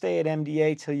better to stay at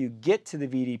MDA till you get to the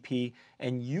VDP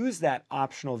and use that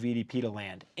optional VDP to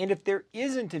land. And if there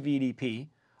isn't a VDP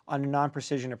on a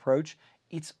non-precision approach,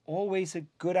 it's always a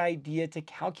good idea to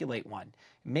calculate one.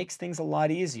 It makes things a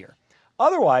lot easier.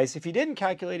 Otherwise, if you didn't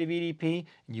calculate a VDP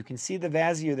and you can see the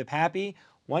VASI or the PAPI,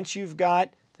 once you've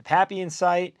got the PAPI in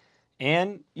sight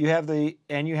and you have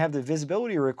the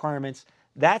visibility requirements,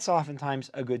 that's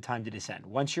oftentimes a good time to descend.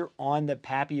 Once you're on the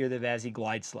PAPI or the VASI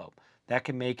glide slope, that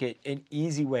can make it an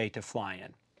easy way to fly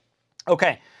in.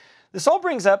 Okay, this all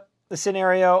brings up the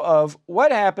scenario of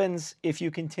what happens if you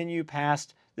continue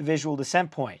past the visual descent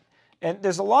point. And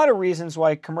there's a lot of reasons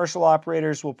why commercial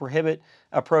operators will prohibit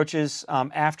approaches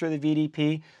after the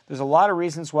VDP. There's a lot of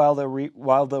reasons why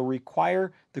they'll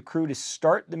require the crew to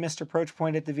start the missed approach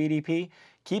point at the VDP.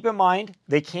 Keep in mind,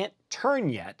 they can't turn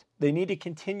yet. They need to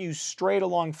continue straight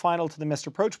along final to the missed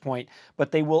approach point,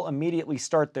 but they will immediately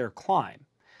start their climb.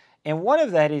 And one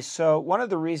of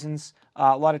the reasons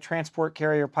a lot of transport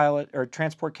carrier pilot or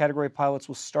transport category pilots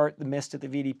will start the missed at the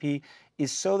VDP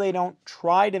is so they don't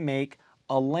try to make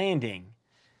a landing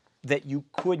that you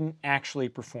couldn't actually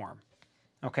perform.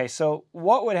 Okay, so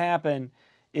what would happen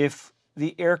if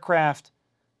the aircraft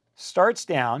starts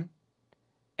down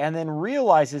and then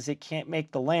realizes it can't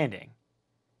make the landing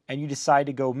and you decide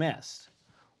to go missed?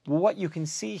 Well, what you can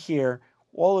see here,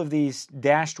 all of these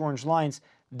dashed orange lines,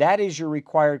 that is your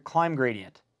required climb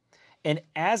gradient. And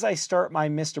as I start my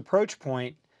missed approach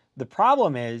point, the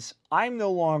problem is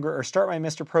start my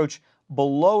missed approach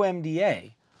below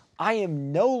MDA, I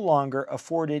am no longer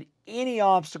afforded any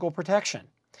obstacle protection.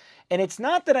 And it's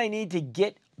not that I need to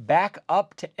get back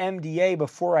up to MDA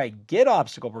before I get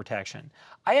obstacle protection.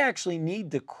 I actually need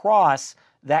to cross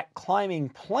that climbing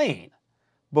plane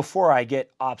before I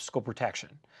get obstacle protection.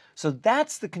 So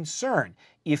that's the concern.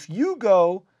 If you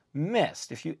go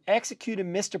missed, if you execute a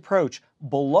missed approach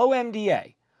below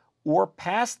MDA or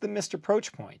past the missed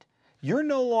approach point, you're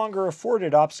no longer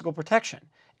afforded obstacle protection.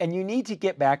 And you need to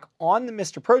get back on the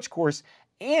missed approach course,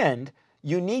 and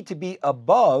you need to be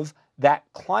above that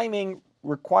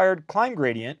required climb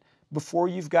gradient before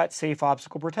you've got safe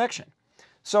obstacle protection.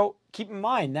 So keep in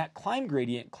mind that climb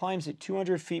gradient climbs at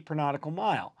 200 feet per nautical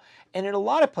mile. And in a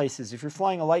lot of places, if you're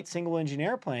flying a light single engine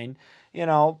airplane,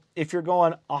 if you're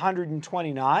going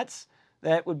 120 knots,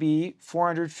 that would be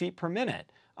 400 feet per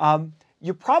minute.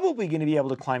 You're probably going to be able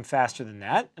to climb faster than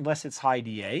that, unless it's high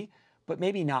DA, but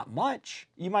maybe not much.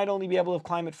 You might only be able to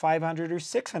climb at 500 or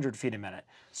 600 feet a minute.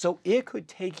 So it could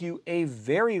take you a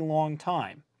very long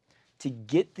time to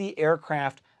get the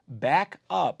aircraft back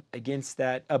up against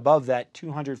that, above that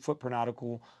 200 foot per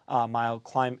nautical mile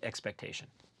climb expectation.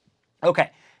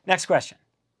 Okay, next question.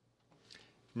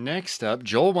 Next up,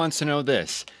 Joel wants to know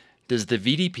this. Does the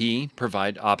VDP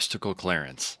provide obstacle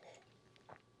clearance?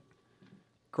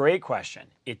 Great question.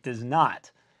 It does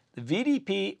not. The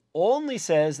VDP only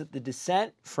says that the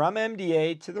descent from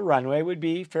MDA to the runway would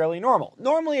be fairly normal.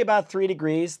 Normally about 3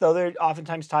 degrees, though they're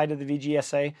oftentimes tied to the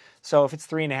VGSA. So if it's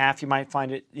 3.5, you might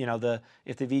find it,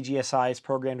 if the VGSI is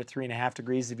programmed at 3.5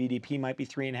 degrees, the VDP might be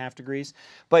 3.5 degrees.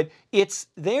 But it's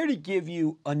there to give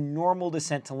you a normal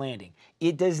descent to landing.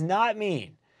 It does not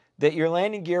mean that your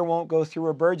landing gear won't go through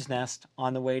a bird's nest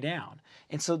on the way down.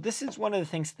 And so this is one of the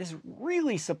things, this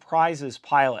really surprises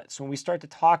pilots when we start to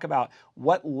talk about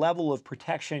what level of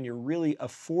protection you're really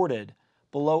afforded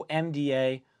below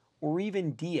MDA or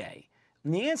even DA.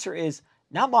 And the answer is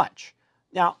not much.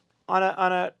 Now, on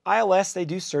a ILS, they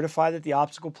do certify that the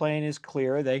obstacle plane is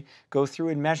clear. They go through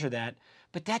and measure that.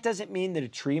 But that doesn't mean that a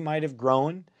tree might have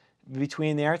grown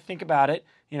between there. Think about it.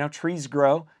 Trees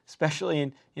grow, especially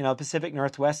in Pacific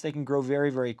Northwest. They can grow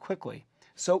very, very quickly.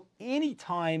 So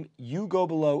anytime you go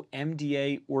below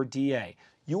MDA or DA,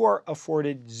 you are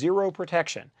afforded zero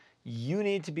protection. You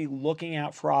need to be looking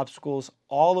out for obstacles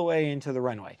all the way into the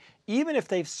runway. Even if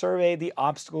they've surveyed the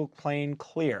obstacle plane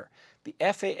clear, the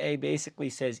FAA basically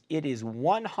says it is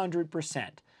 100%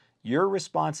 your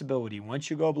responsibility once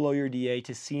you go below your DA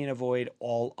to see and avoid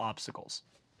all obstacles.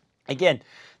 Again,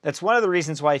 that's one of the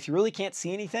reasons why if you really can't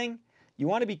see anything, you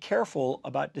want to be careful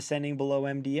about descending below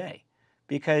MDA.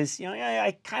 Because,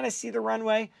 I kind of see the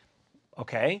runway.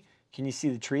 Okay, can you see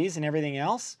the trees and everything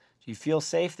else? Do you feel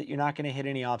safe that you're not going to hit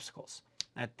any obstacles?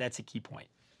 That's a key point.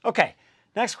 Okay,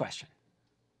 next question.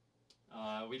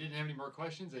 We didn't have any more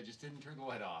questions. I just didn't turn the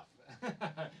light off.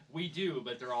 We do,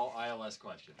 but they're all ILS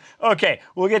questions. Okay,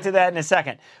 we'll get to that in a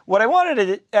second. What I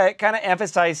wanted to kind of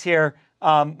emphasize here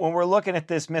when we're looking at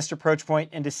this missed approach point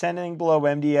and descending below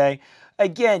MDA,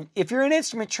 again, if you're in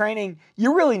instrument training,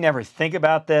 you really never think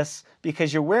about this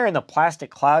because you're wearing the plastic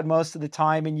cloud most of the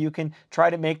time and you can try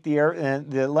to make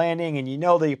the landing and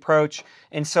the approach.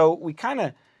 And so we kind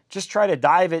of just try to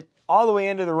dive it all the way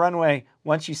into the runway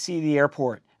once you see the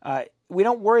airport. We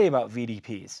don't worry about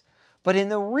VDPs. But in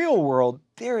the real world,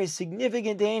 there is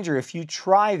significant danger if you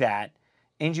try that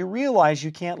and you realize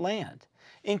you can't land.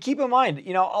 And keep in mind,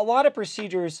 a lot of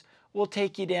procedures will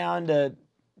take you down to,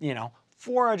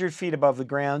 400 feet above the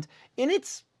ground. And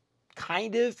it's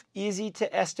kind of easy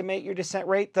to estimate your descent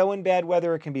rate, though in bad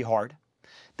weather it can be hard.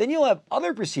 Then you'll have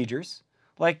other procedures,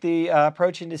 like the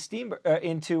approach into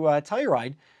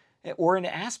Telluride or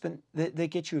into Aspen, that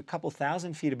get you a couple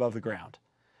thousand feet above the ground.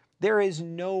 There is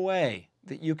no way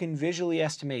that you can visually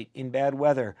estimate in bad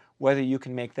weather whether you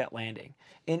can make that landing.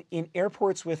 And in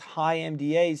airports with high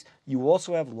MDAs, you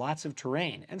also have lots of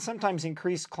terrain and sometimes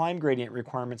increased climb gradient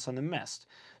requirements on the mist.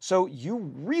 So you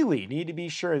really need to be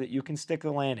sure that you can stick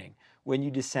the landing when you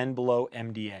descend below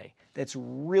MDA. That's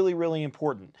really, really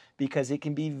important because it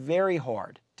can be very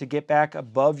hard to get back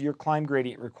above your climb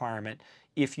gradient requirement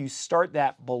if you start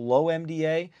that below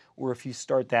MDA or if you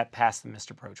start that past the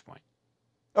missed approach point.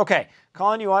 Okay,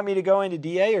 Colin, you want me to go into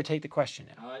DA or take the question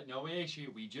now? No,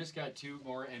 we just got 2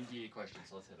 more MDA questions,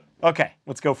 so let's hit them. Okay,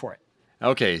 let's go for it.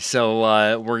 Okay,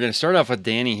 so we're going to start off with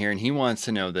Danny here, and he wants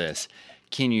to know this.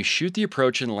 Can you shoot the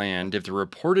approach and land if the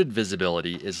reported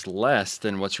visibility is less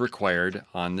than what's required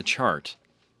on the chart?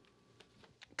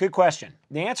 Good question.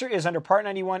 The answer is under Part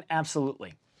 91,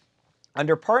 absolutely.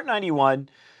 Under Part 91,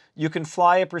 you can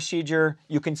fly a procedure,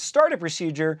 you can start a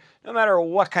procedure no matter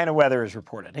what kind of weather is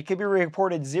reported. It could be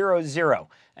reported 0-0.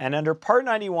 And under Part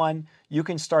 91, you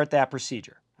can start that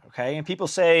procedure. Okay? And people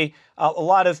say, a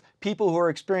lot of people who are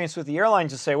experienced with the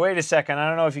airlines will say, wait a second, I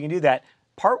don't know if you can do that.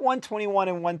 Part 121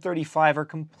 and 135 are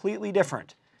completely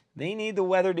different. They need the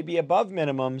weather to be above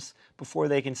minimums before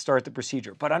they can start the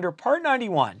procedure. But under Part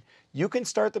 91, you can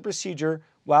start the procedure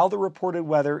while the reported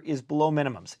weather is below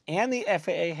minimums. And the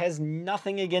FAA has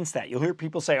nothing against that. You'll hear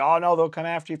people say, oh no, they'll come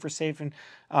after you for safe and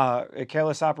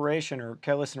careless operation or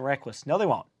careless and reckless. No, they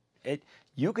won't.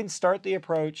 You can start the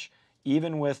approach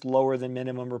even with lower than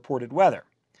minimum reported weather.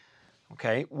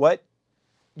 Okay, what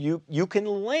you can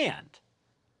land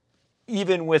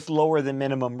even with lower than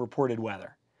minimum reported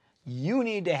weather. You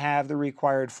need to have the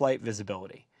required flight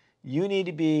visibility. You need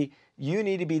to be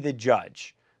the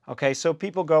judge. Okay, so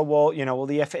people go, well, will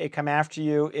the FAA come after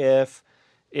you if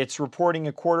it's reporting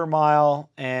a quarter mile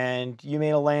and you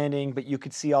made a landing, but you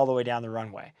could see all the way down the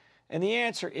runway? And the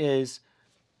answer is,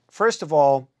 first of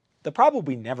all, they'll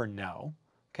probably never know.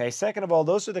 Okay, second of all,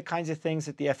 those are the kinds of things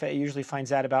that the FAA usually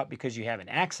finds out about because you have an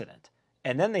accident,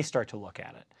 and then they start to look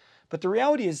at it. But the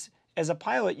reality is, as a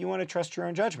pilot, you want to trust your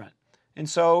own judgment. And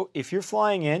so if you're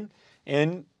flying in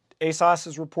and ASOS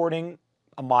is reporting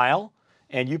a mile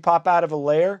and you pop out of a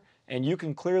layer and you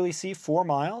can clearly see 4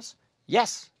 miles,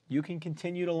 yes, you can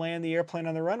continue to land the airplane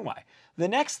on the runway. The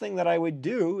next thing that I would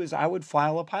do is I would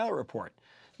file a pilot report.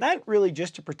 Not really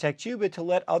just to protect you, but to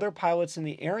let other pilots in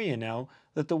the area know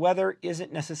that the weather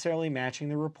isn't necessarily matching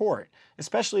the report.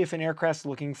 Especially if an aircraft's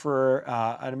looking for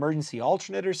an emergency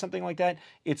alternate or something like that,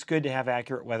 it's good to have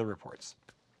accurate weather reports.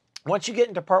 Once you get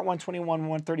into Part 121 and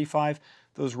 135,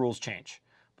 those rules change.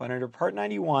 But under Part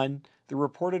 91, the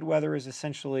reported weather is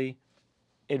essentially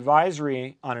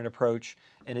advisory on an approach,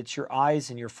 and it's your eyes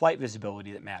and your flight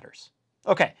visibility that matters.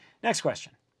 Okay, next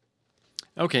question.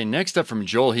 Okay, next up from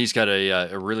Joel, he's got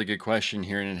a really good question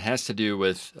here, and it has to do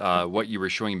with what you were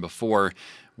showing before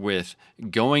with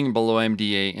going below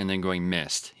MDA and then going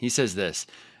missed. He says this: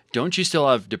 don't you still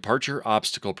have departure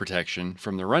obstacle protection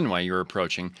from the runway you're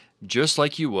approaching, just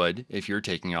like you would if you're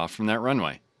taking off from that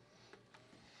runway?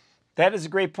 That is a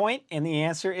great point, and the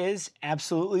answer is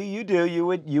absolutely you do.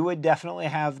 You would definitely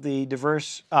have the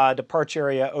diverse departure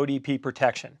area ODP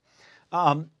protection.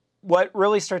 What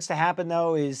really starts to happen,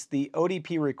 though, is the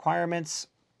ODP requirements.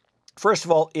 First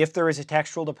of all, if there is a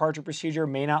textual departure procedure,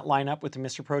 may not line up with the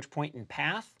missed approach point and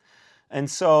path. And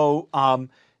so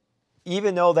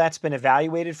even though that's been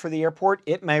evaluated for the airport,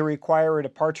 it may require a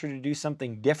departure to do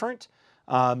something different.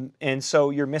 And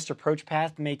so your missed approach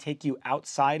path may take you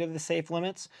outside of the safe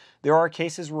limits. There are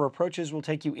cases where approaches will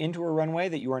take you into a runway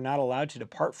that you are not allowed to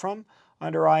depart from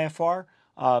under IFR.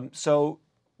 So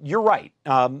you're right.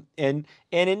 And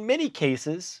in many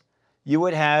cases, you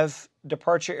would have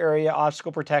departure area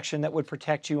obstacle protection that would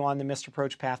protect you on the missed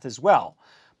approach path as well,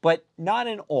 but not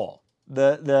in all.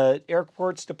 The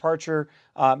airport's departure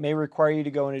may require you to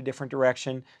go in a different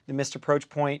direction. The missed approach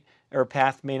point or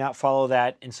path may not follow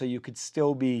that, and so you could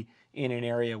still be in an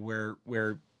area where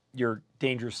you're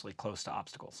dangerously close to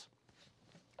obstacles.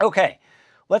 Okay,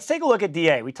 let's take a look at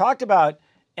DA. We talked about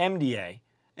MDA,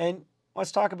 and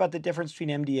let's talk about the difference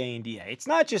between MDA and DA. It's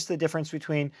not just the difference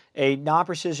between a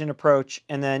non-precision approach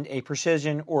and then a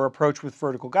precision or approach with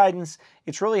vertical guidance.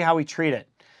 It's really how we treat it.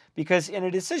 Because in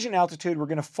a decision altitude, we're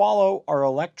going to follow our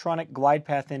electronic glide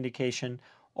path indication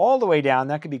all the way down.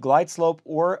 That could be glide slope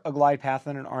or a glide path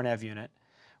on an RNAV unit.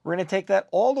 We're going to take that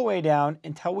all the way down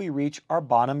until we reach our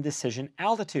bottom decision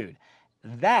altitude.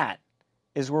 That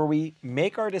is where we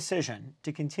make our decision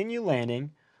to continue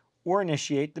landing or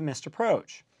initiate the missed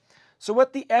approach. So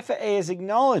what the FAA is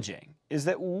acknowledging is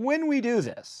that when we do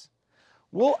this,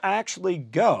 we'll actually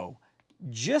go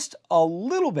just a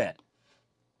little bit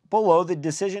below the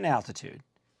decision altitude.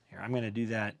 Here, I'm going to do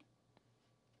that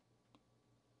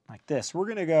like this. We're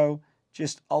going to go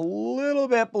just a little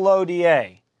bit below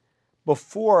DA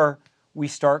before we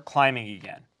start climbing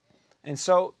again. And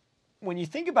so when you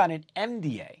think about an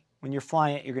MDA, when you're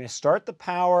flying it, you're going to start the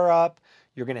power up,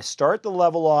 you're going to start the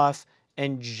level off,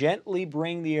 and gently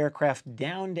bring the aircraft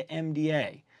down to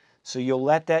MDA. So you'll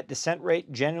let that descent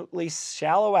rate gently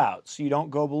shallow out so you don't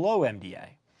go below MDA.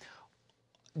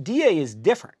 DA is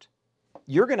different.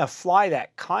 You're going to fly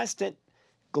that constant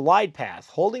glide path,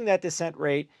 holding that descent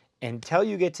rate until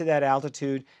you get to that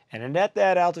altitude. And at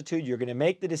that altitude, you're going to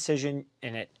make the decision.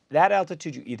 And at that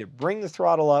altitude, you either bring the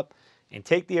throttle up and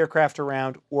take the aircraft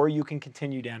around, or you can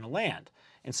continue down to land.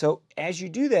 And so as you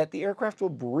do that, the aircraft will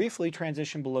briefly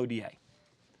transition below DA.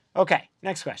 Okay,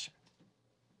 next question.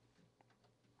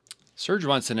 Serge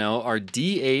wants to know, are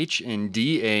DH and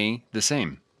DA the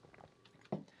same?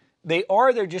 They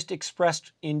are, they're just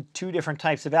expressed in two different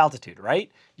types of altitude,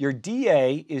 right? Your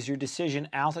DA is your decision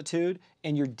altitude,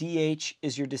 and your DH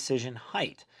is your decision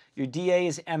height. Your DA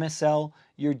is MSL,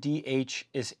 your DH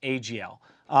is AGL.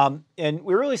 And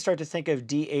we really start to think of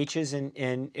DHs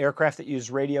in aircraft that use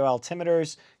radio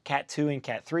altimeters, Cat 2 and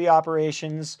Cat 3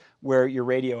 operations, where your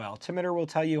radio altimeter will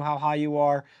tell you how high you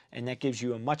are, and that gives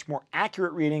you a much more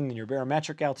accurate reading than your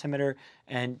barometric altimeter.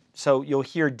 And so you'll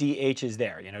hear DHs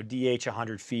there, DH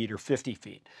 100 feet or 50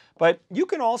 feet. But you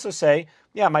can also say,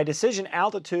 yeah, my decision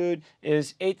altitude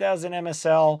is 8,000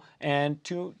 MSL, and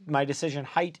my decision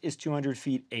height is 200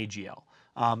 feet AGL.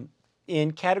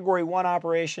 In Category 1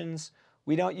 operations,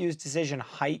 we don't use decision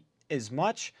height as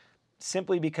much,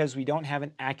 simply because we don't have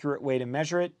an accurate way to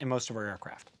measure it in most of our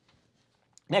aircraft.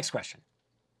 Next question.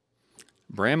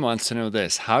 Bram wants to know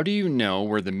this: how do you know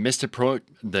where the missed approach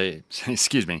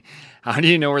How do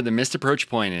you know where the missed approach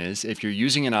point is if you're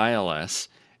using an ILS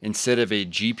instead of a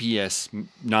GPS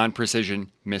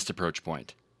non-precision missed approach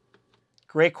point?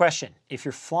 Great question. If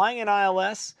you're flying an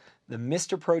ILS, the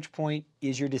missed approach point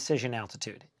is your decision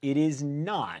altitude. It is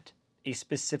not a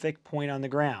specific point on the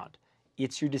ground.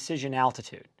 It's your decision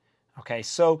altitude. Okay,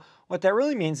 so what that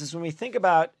really means is when we think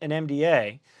about an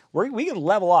MDA, we can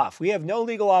level off. We have no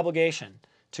legal obligation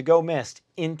to go missed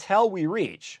until we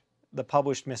reach the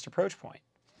published missed approach point.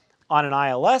 On an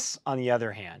ILS, on the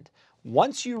other hand,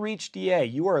 once you reach DA,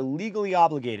 you are legally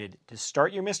obligated to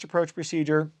start your missed approach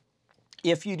procedure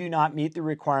if you do not meet the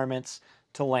requirements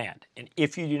to land, and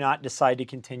if you do not decide to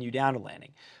continue down to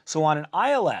landing. So on an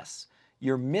ILS,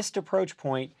 your missed approach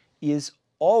point is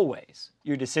always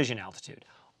your decision altitude.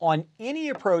 On any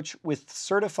approach with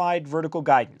certified vertical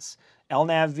guidance,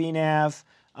 LNAV, VNAV,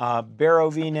 Baro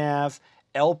VNAV,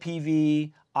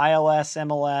 LPV, ILS,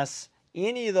 MLS,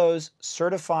 any of those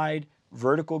certified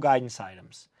vertical guidance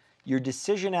items, your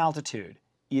decision altitude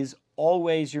is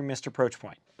always your missed approach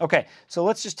point. Okay, so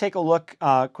let's just take a look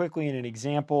quickly in an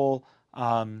example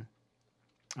of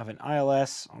an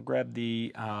ILS. I'll grab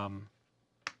the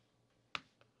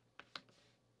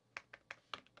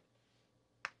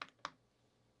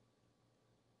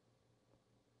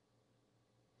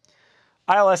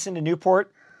ILS into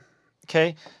Newport.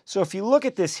 Okay, so if you look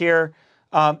at this here,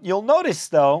 you'll notice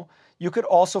though, you could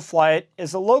also fly it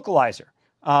as a localizer.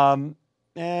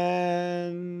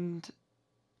 And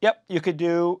yep, you could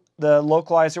do the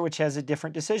localizer, which has a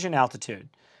different decision altitude.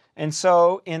 And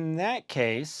so in that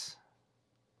case,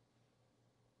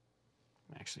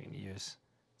 I'm actually going to use,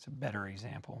 it's a better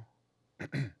example.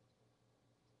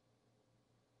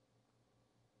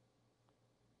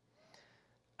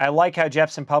 I like how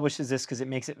Jepson publishes this because it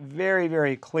makes it very,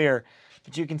 very clear.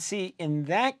 But you can see in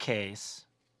that case,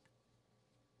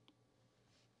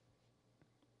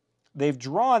 they've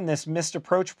drawn this missed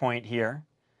approach point here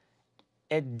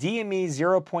at DME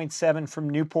 0.7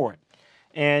 from Newport.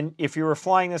 And if you were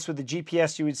flying this with the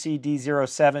GPS, you would see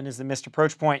D07 is the missed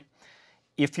approach point.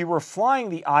 If you were flying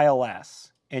the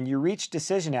ILS and you reach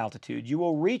decision altitude, you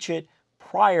will reach it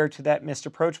prior to that missed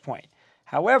approach point.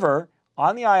 However,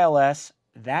 on the ILS,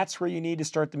 that's where you need to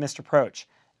start the missed approach.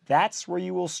 That's where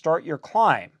you will start your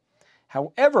climb.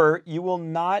 However, you will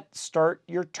not start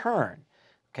your turn.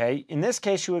 Okay, in this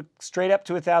case, you would straight up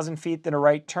to 1,000 feet, then a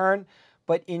right turn.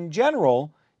 But in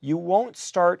general, you won't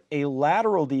start a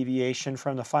lateral deviation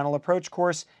from the final approach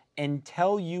course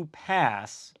until you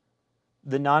pass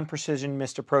the non-precision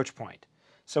missed approach point.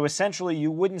 So essentially,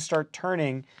 you wouldn't start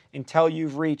turning until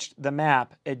you've reached the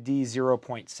map at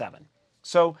D0.7.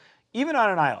 So even on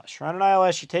an ILS, you're on an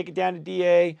ILS, you take it down to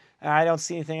DA, I don't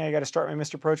see anything, I got to start my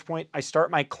missed approach point. I start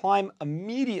my climb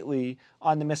immediately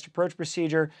on the missed approach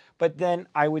procedure, but then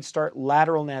I would start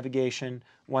lateral navigation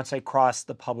once I cross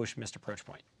the published missed approach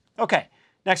point. Okay,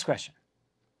 next question.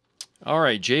 All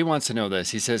right, Jay wants to know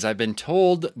this. He says, I've been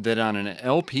told that on an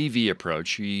LPV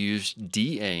approach, you use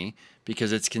DA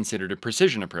because it's considered a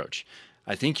precision approach.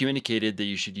 I think you indicated that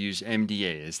you should use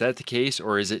MDA. Is that the case,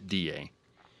 or is it DA?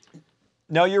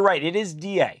 No, you're right. It is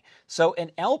DA. So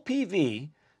an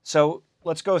LPV, so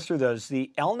let's go through those. The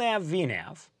LNAV,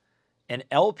 VNAV, an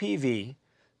LPV,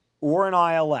 or an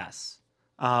ILS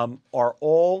are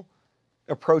all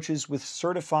approaches with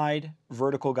certified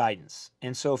vertical guidance.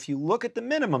 And so if you look at the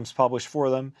minimums published for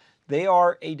them, they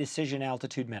are a decision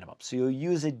altitude minimum. So you'll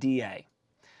use a DA.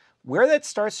 Where that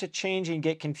starts to change and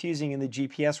get confusing in the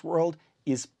GPS world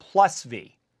is plus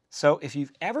V. So if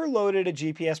you've ever loaded a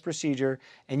GPS procedure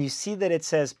and you see that it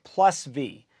says plus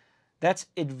V, that's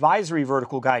advisory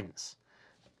vertical guidance.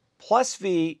 Plus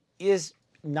V is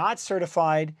not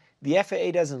certified. The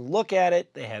FAA doesn't look at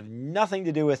it. They have nothing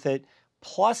to do with it.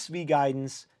 Plus V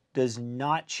guidance does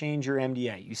not change your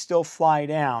MDA. You still fly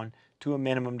down to a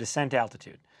minimum descent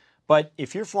altitude. But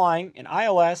if you're flying an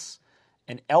ILS,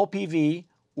 an LPV,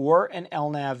 or an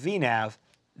LNAV, VNAV,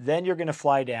 then you're going to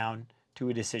fly down to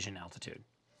a decision altitude.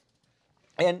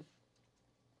 And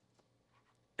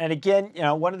And again,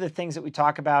 one of the things that we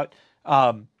talk about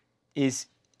is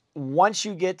once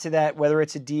you get to that, whether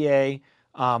it's a DA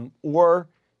or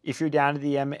if you're down to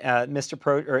the missed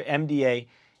approach or MDA,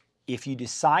 if you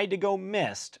decide to go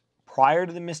missed prior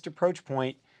to the missed approach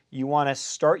point, you want to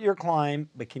start your climb,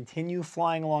 but continue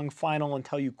flying along final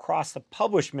until you cross the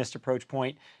published missed approach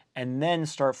point, and then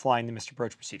start flying the missed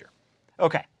approach procedure.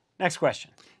 Okay, next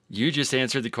question. You just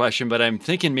answered the question, but I'm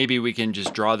thinking maybe we can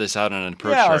just draw this out on an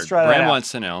approach Yeah, chart. let's try that Bram out.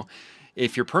 wants to know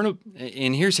if your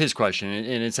and here's his question,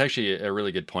 and it's actually a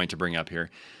really good point to bring up here.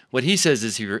 What he says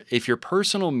is if your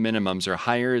personal minimums are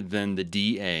higher than the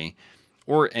DA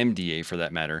or MDA for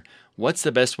that matter, what's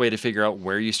the best way to figure out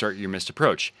where you start your missed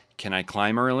approach? Can I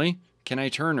climb early? Can I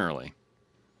turn early?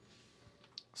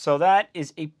 So that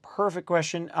is a perfect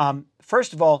question.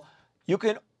 First of all, you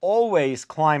can always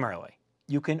climb early.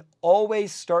 You can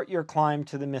always start your climb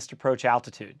to the missed approach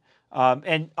altitude.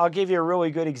 And I'll give you a really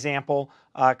good example.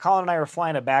 Colin and I were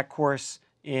flying a back course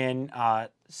in,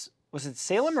 was it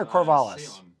Salem or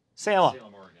Corvallis? Salem,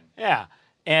 Oregon. Yeah.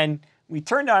 And we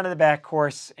turned onto the back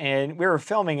course and we were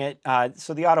filming it.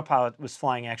 So the autopilot was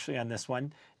flying actually on this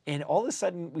one. And all of a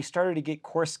sudden, we started to get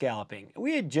course scalloping.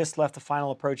 We had just left the final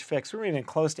approach fix. We weren't even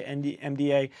close to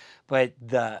MDA, but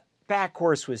the back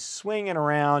course was swinging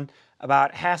around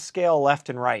about half scale left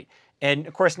and right. And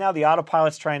of course, now the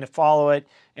autopilot's trying to follow it,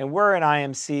 and we're in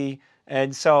IMC.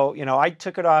 And so, I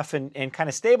took it off and kind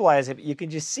of stabilized it, but you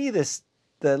can just see the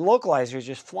localizer is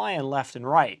just flying left and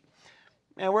right.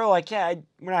 And we're like, yeah,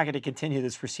 we're not going to continue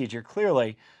this procedure,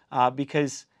 clearly,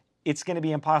 because it's going to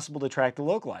be impossible to track the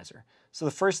localizer. So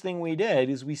the first thing we did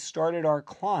is we started our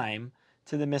climb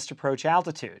to the missed approach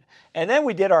altitude. And then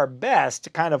we did our best to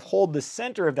kind of hold the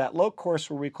center of that low course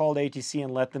where we called ATC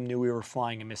and let them know we were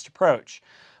flying a missed approach.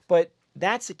 But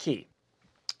that's the key.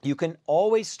 You can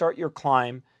always start your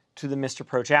climb to the missed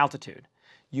approach altitude.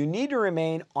 You need to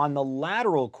remain on the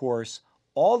lateral course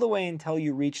all the way until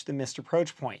you reach the missed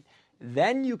approach point.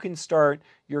 Then you can start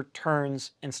your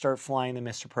turns and start flying the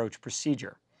missed approach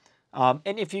procedure.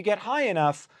 And if you get high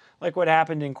enough, like what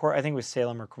happened in, I think it was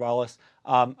Salem or Corvallis,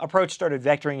 approach started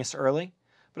vectoring us early.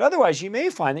 But otherwise, you may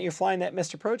find that you're flying that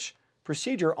missed approach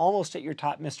procedure almost at your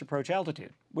top missed approach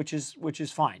altitude, which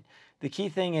is fine. The key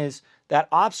thing is that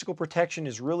obstacle protection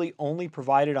is really only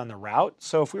provided on the route.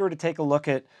 So if we were to take a look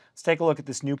at, let's take a look at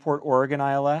this Newport, Oregon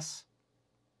ILS.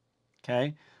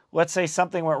 Okay, let's say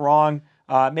something went wrong.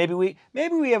 Maybe we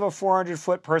have a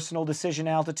 400-foot personal decision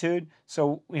altitude.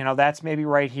 So, that's maybe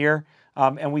right here.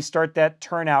 And we start that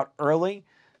turnout early.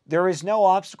 There is no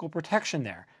obstacle protection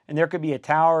there. And there could be a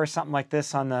tower or something like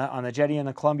this on the jetty in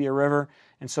the Columbia River.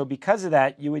 And so because of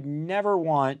that, you would never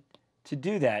want to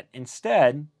do that.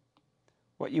 Instead,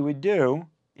 what you would do,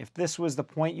 if this was the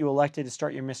point you elected to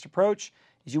start your missed approach,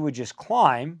 is you would just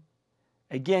climb,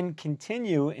 again,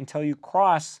 continue until you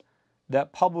cross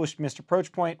that published missed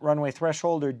approach point, runway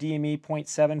threshold, or DME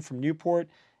 0.7 from Newport,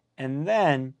 and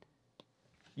then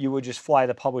you would just fly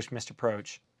the published missed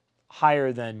approach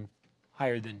higher than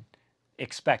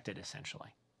expected,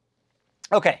 essentially.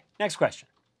 Okay, next question.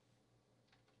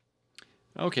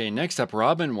 Okay, next up,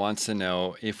 Robin wants to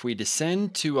know if we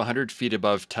descend to 100 feet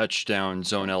above touchdown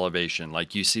zone elevation,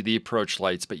 like you see the approach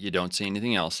lights but you don't see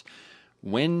anything else,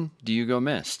 when do you go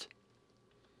missed?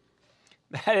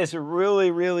 That is a really,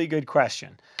 really good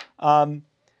question. The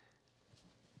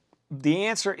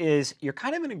answer is you're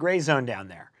kind of in a gray zone down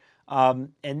there.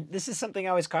 And this is something I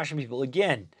always caution people.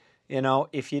 Again,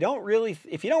 if you don't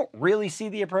really see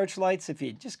the approach lights, if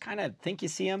you just kind of think you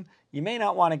see them, you may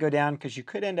not want to go down because you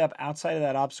could end up outside of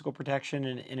that obstacle protection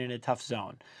and in a tough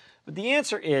zone. But the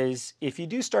answer is, if you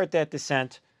do start that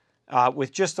descent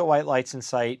with just the white lights in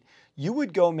sight, you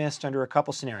would go missed under a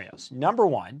couple scenarios. Number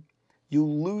one, you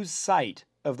lose sight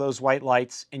of those white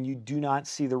lights and you do not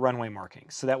see the runway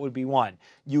markings. So that would be one.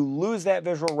 You lose that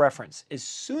visual reference. As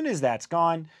soon as that's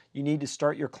gone, you need to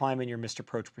start your climb and your missed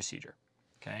approach procedure.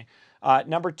 Okay.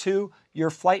 Number two, your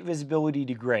flight visibility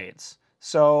degrades.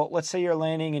 So let's say you're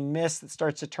landing in mist that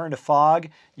starts to turn to fog.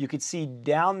 You could see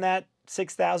down that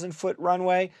 6,000-foot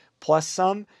runway plus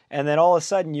some, and then all of a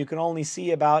sudden you can only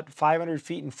see about 500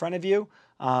 feet in front of you,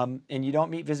 and you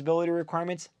don't meet visibility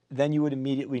requirements, then you would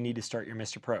immediately need to start your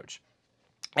missed approach.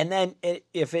 And then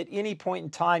if at any point in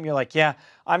time you're like, yeah,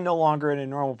 I'm no longer in a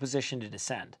normal position to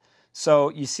descend. So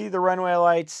you see the runway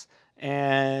lights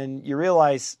and you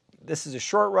realize this is a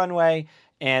short runway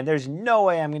and there's no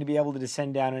way I'm going to be able to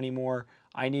descend down anymore.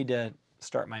 I need to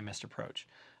start my missed approach.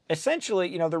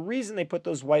 Essentially, the reason they put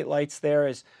those white lights there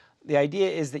is The idea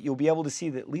is that you'll be able to see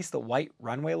at least the white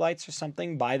runway lights or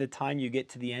something by the time you get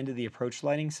to the end of the approach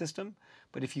lighting system.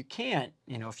 But if you can't,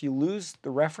 if you lose the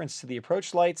reference to the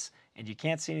approach lights and you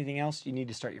can't see anything else, you need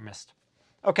to start your mist.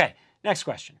 Okay, next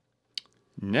question.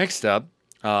 Next up,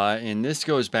 and this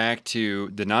goes back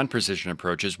to the non-precision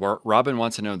approaches, where Robin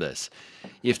wants to know this.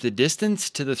 If the distance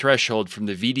to the threshold from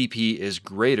the VDP is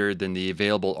greater than the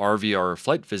available RVR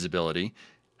flight visibility,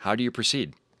 how do you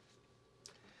proceed?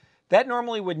 That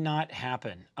normally would not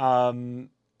happen.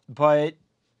 But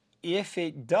if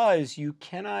it does, you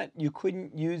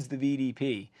couldn't use the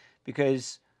VDP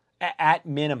because at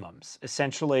minimums,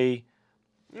 essentially,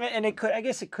 and I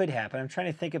guess it could happen. I'm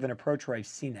trying to think of an approach where I've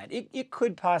seen that. It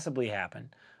could possibly happen.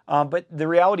 But the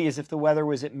reality is if the weather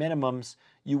was at minimums,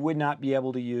 you would not be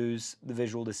able to use the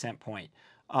visual descent point.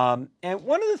 And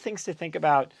one of the things to think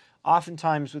about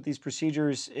oftentimes with these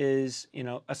procedures is,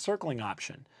 a circling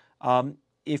option.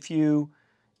 If you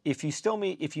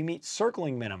meet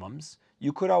circling minimums,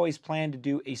 you could always plan to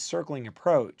do a circling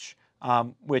approach,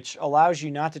 which allows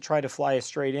you not to try to fly a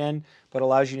straight in, but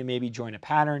allows you to maybe join a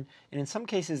pattern. And in some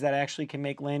cases, that actually can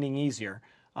make landing easier.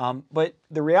 But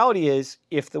the reality is,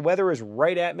 if the weather is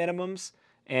right at minimums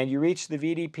and you reach the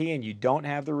VDP and you don't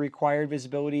have the required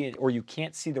visibility or you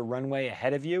can't see the runway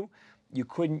ahead of you, you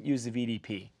couldn't use the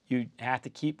VDP. You have to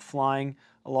keep flying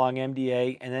along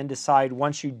MDA and then decide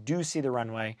once you do see the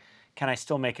runway, can I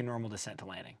still make a normal descent to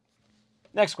landing?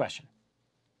 Next question.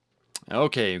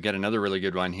 Okay, we've got another really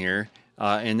good one here.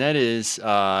 And that is,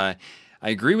 I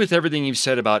agree with everything you've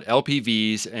said about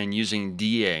LPVs and using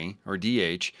DA or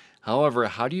DH. However,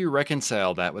 how do you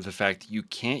reconcile that with the fact that you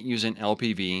can't use an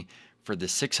LPV for the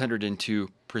 602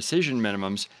 precision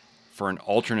minimums for an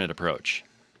alternate approach?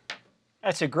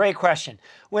 That's a great question.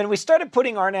 When we started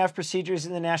putting RNAV procedures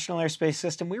in the National Airspace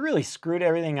System, we really screwed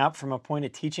everything up from a point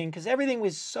of teaching because everything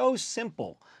was so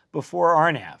simple before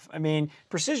RNAV. I mean,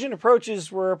 precision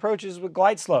approaches were approaches with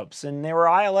glide slopes, and there were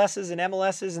ILSs and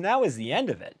MLSs, and that was the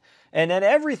end of it. And then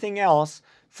everything else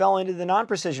fell into the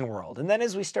non-precision world. And then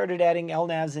as we started adding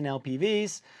LNAVs and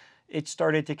LPVs, it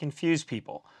started to confuse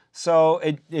people. So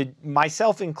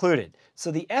myself included.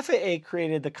 So the FAA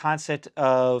created the concept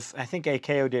of, I think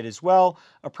ACAO did as well,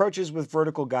 approaches with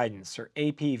vertical guidance, or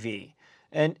APV.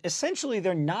 And essentially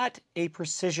they're not a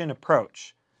precision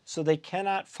approach. So they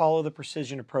cannot follow the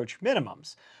precision approach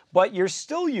minimums. But you're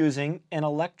still using an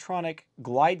electronic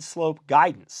glide slope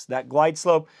guidance. That glide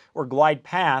slope or glide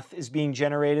path is being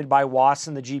generated by WAS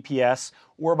and the GPS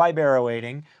or by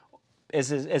baroating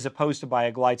as opposed to by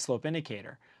a glide slope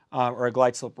indicator or a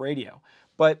glide slope radio.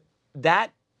 But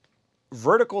that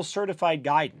vertical certified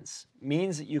guidance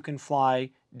means that you can fly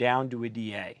down to a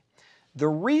DA. The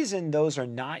reason those are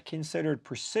not considered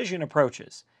precision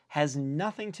approaches has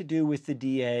nothing to do with the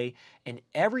DA and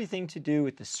everything to do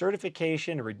with the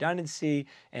certification, redundancy,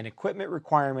 and equipment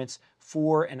requirements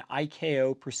for an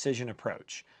ICAO precision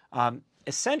approach.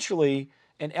 Essentially,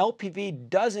 an LPV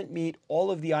doesn't meet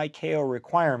all of the ICAO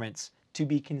requirements to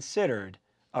be considered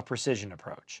a precision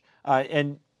approach.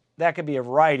 And that could be a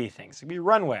variety of things. It could be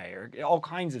runway or all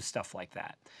kinds of stuff like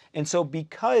that. And so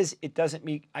because it doesn't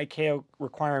meet ICAO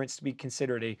requirements to be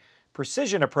considered a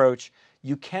precision approach,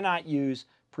 you cannot use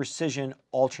precision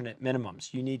alternate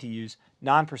minimums. You need to use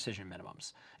non-precision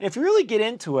minimums. And if you really get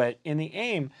into it in the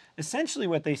AIM, essentially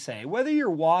what they say, whether you're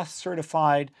WAS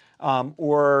certified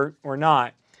or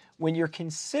not, when you're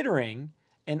considering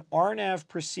an RNAV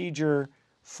procedure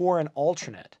for an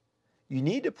alternate, you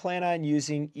need to plan on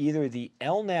using either the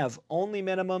LNAV only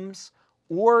minimums,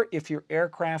 or if your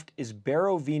aircraft is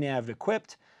Baro VNAV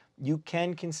equipped, you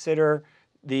can consider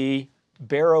the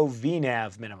Baro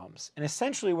VNAV minimums. And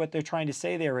essentially what they're trying to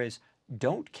say there is,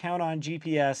 don't count on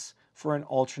GPS for an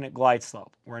alternate glide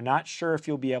slope. We're not sure if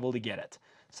you'll be able to get it.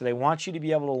 So they want you to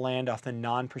be able to land off the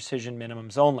non-precision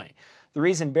minimums only. The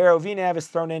reason Baro VNAV is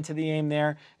thrown into the AIM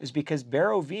there is because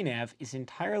Baro VNAV is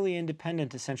entirely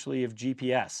independent essentially of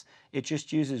GPS. It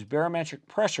just uses barometric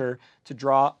pressure to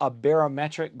draw a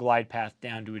barometric glide path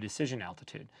down to a decision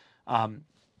altitude.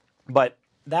 But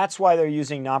that's why they're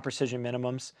using non-precision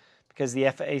minimums, because the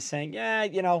FAA is saying, yeah,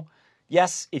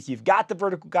 yes, if you've got the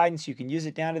vertical guidance, you can use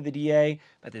it down to the DA,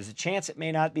 but there's a chance it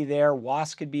may not be there.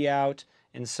 WAS could be out,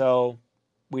 and so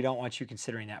we don't want you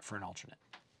considering that for an alternate.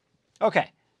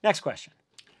 Okay, next question.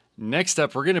 Next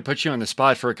up, we're going to put you on the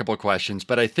spot for a couple of questions,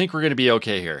 but I think we're going to be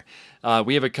okay here.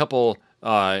 We have a couple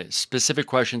specific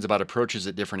questions about approaches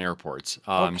at different airports.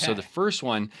 So the first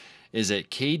one is at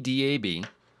KDAB,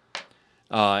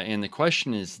 and the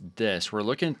question is this. We're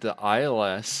looking at the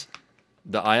ILS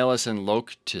and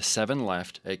LOC to 7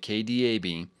 left at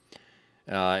KDAB.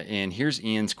 And here's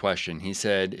Ian's question. He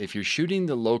said, if you're shooting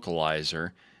the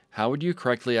localizer, how would you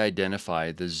correctly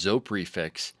identify the ZO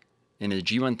prefix in a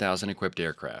G1000 equipped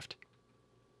aircraft?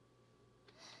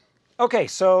 Okay,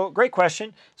 so great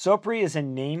question. ZOPRI is a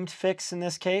named fix in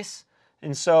this case.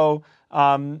 And so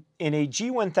in a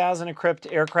G1000 equipped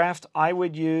aircraft, I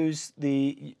would use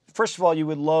first of all, you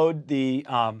would load the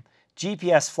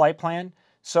GPS flight plan.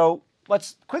 So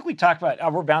let's quickly talk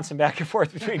about, we're bouncing back and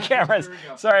forth between cameras.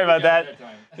 Sorry about that.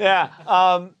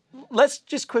 Yeah. Let's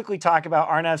just quickly talk about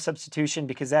RNAV substitution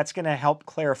because that's going to help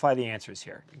clarify the answers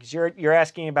here. Because you're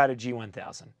asking about a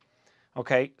G1000.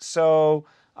 Okay, so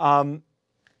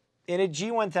in a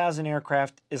G1000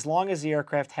 aircraft, as long as the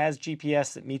aircraft has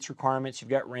GPS that meets requirements, you've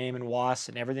got RAM and WAS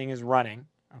and everything is running,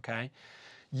 okay,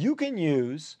 you can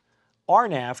use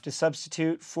RNAV to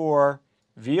substitute for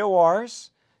VORs,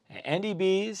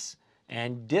 NDBs,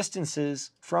 and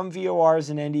distances from VORs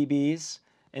and NDBs.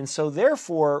 And so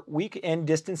therefore, and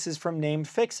distances from named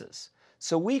fixes.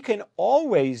 So we can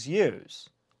always use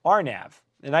RNAV.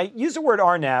 And I use the word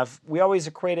RNAV, we always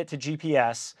equate it to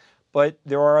GPS, but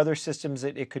there are other systems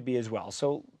that it could be as well.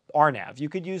 So RNAV, you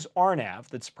could use RNAV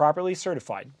that's properly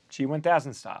certified,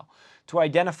 G1000 style, to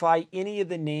identify any of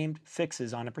the named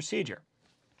fixes on a procedure.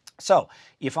 So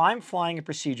if I'm flying a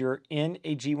procedure in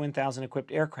a G1000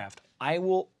 equipped aircraft, I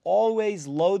will always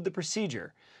load the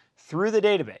procedure through the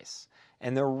database.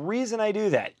 And the reason I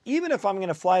do that, even if I'm going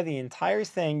to fly the entire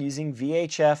thing using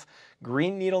VHF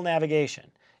green needle navigation,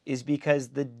 is because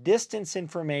the distance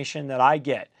information that I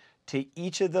get to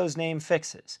each of those named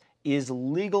fixes is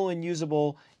legal and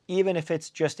usable even if it's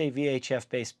just a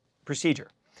VHF-based procedure.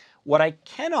 What I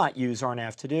cannot use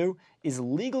RNAV to do is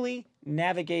legally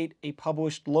navigate a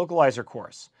published localizer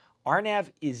course.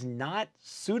 RNAV is not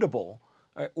suitable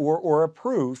or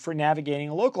approved for navigating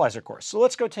a localizer course. So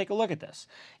let's go take a look at this.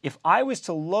 If I was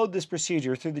to load this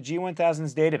procedure through the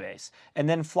G1000's database and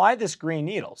then fly this green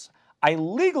needles, I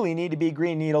legally need to be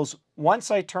green needles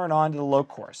once I turn on to the loc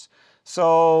course.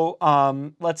 So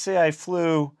let's say I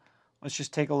flew, let's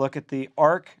just take a look at the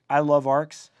arc. I love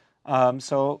arcs.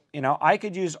 So, I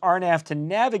could use RNAV to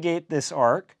navigate this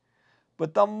arc,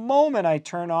 but the moment I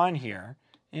turn on here,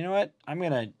 you know what? I'm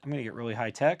gonna get really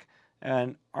high tech,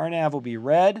 and RNAV will be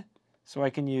red, so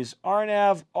I can use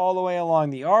RNAV all the way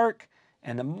along the arc,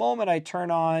 and the moment I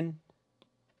turn on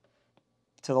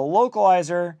to the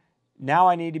localizer, now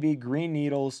I need to be green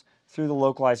needles through the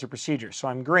localizer procedure. So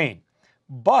I'm green,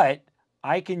 but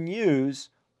I can use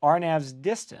RNAV's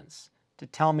distance to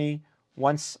tell me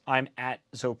once I'm at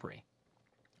ZOPRI.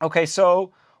 Okay,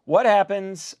 so what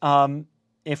happens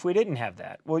if we didn't have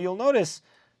that? Well, you'll notice,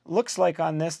 looks like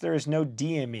on this there is no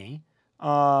DME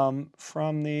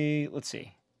from the, let's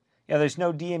see. Yeah, there's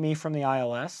no DME from the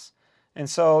ILS. And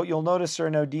so you'll notice there are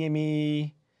no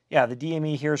DME. Yeah, the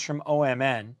DME here is from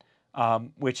OMN,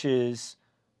 which is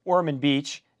Ormond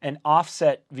Beach, and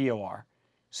offset VOR.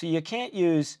 So you can't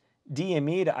use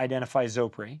DME to identify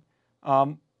ZOPRI.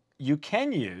 You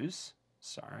can use,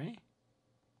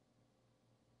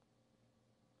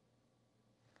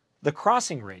 the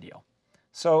crossing radial.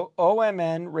 So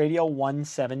OMN radial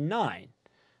 179,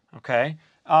 okay?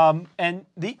 And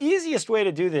the easiest way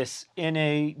to do this in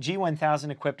a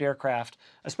G1000 equipped aircraft,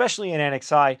 especially in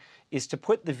NXI, is to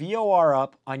put the VOR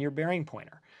up on your bearing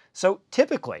pointer. So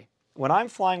typically, when I'm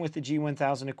flying with the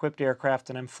G1000 equipped aircraft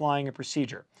and I'm flying a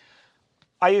procedure,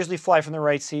 I usually fly from the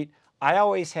right seat. I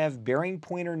always have bearing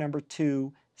pointer number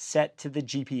 2 set to the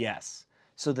GPS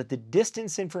so that the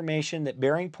distance information that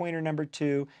bearing pointer number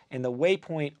 2 and the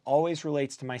waypoint always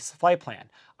relates to my flight plan.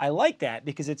 I like that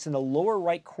because it's in the lower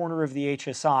right corner of the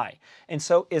HSI. And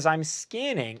so as I'm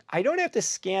scanning, I don't have to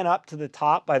scan up to the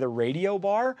top by the radio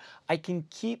bar. I can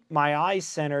keep my eyes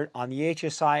centered on the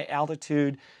HSI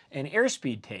altitude and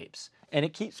airspeed tapes. And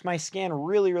it keeps my scan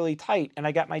really, really tight. And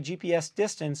I got my GPS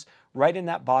distance right in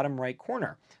that bottom right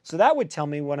corner. So that would tell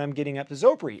me when I'm getting up to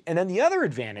ZOPRI. And then the other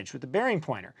advantage with the bearing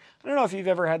pointer, I don't know if you've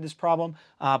ever had this problem,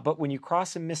 but when you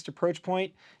cross a missed approach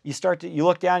point, you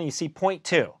look down and you see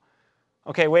 0.2.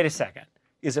 Okay, wait a second.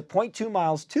 Is it 0.2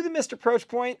 miles to the missed approach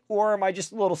point, or am I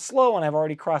just a little slow and I've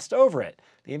already crossed over it?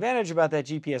 The advantage about that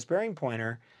GPS bearing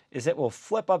pointer is it will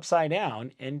flip upside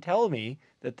down and tell me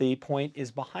that the point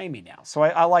is behind me now. So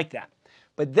I like that.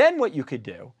 But then what you could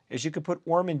do is you could put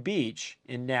Ormond Beach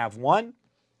in nav 1,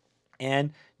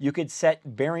 and you could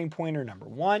set bearing pointer number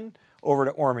 1 over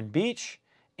to Ormond Beach.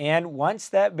 And once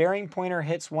that bearing pointer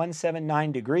hits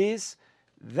 179 degrees,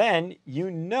 then you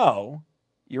know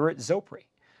you're at ZOPRI.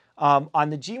 On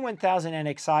the G1000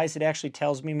 NXIs, it actually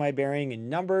tells me my bearing in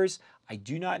numbers. I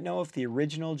do not know if the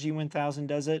original G1000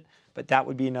 does it, but that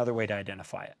would be another way to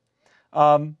identify it.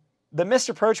 the missed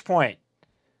approach point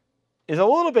is a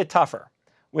little bit tougher.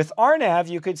 With RNAV,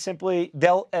 you could simply,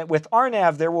 with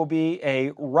RNAV, there will be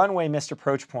a runway missed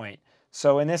approach point.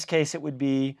 So in this case, it would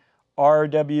be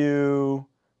RW07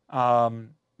 or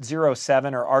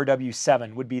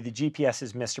RW7 would be the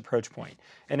GPS's missed approach point.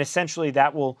 And essentially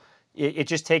that will, it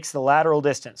just takes the lateral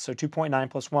distance, so 2.9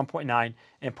 plus 1.9,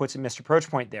 and puts a missed approach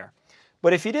point there.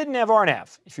 But if you didn't have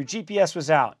RNAV, if your GPS was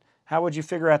out, how would you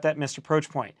figure out that missed approach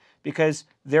point? Because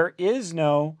there is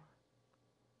no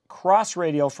cross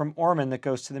radial from Ormond that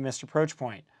goes to the missed approach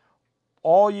point.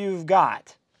 All you've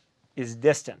got is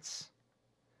distance.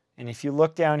 And if you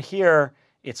look down here,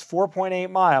 it's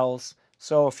 4.8 miles.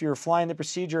 So if you're flying the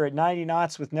procedure at 90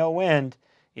 knots with no wind,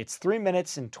 it's 3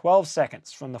 minutes and 12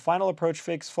 seconds from the final approach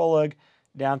fix full lug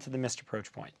down to the missed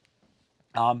approach point.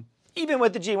 Even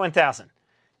with the G1000,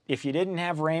 if you didn't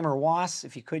have RAIM or WAS,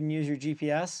 if you couldn't use your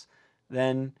GPS,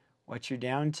 then what you're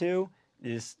down to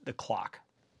is the clock.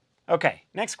 Okay,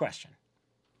 next question.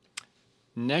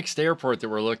 Next airport that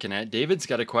we're looking at, David's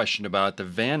got a question about the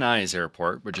Van Nuys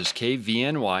Airport, which is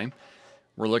KVNY.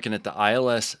 We're looking at the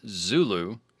ILS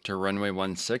Zulu to runway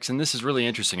 16, and this is really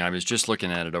interesting. I was just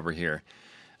looking at it over here.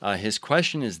 His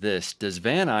question is this: does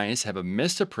Van Nuys have a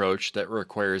missed approach that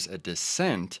requires a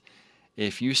descent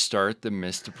if you start the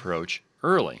missed approach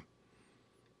early?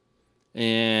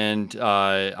 And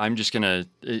I'm just going to,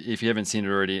 if you haven't seen it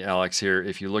already, Alex, here,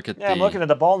 if you look at I'm looking at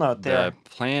the ball note there. The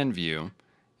plan view,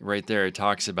 right there, it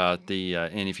talks about the,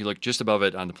 and if you look just above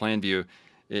it on the plan view,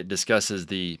 it discusses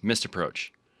the missed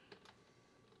approach.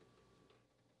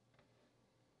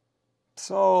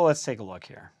 So let's take a look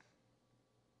here.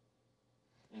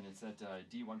 And it's at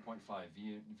D1.5,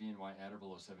 VNY at or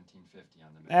below 1750 on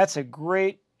the map. That's a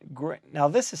great, now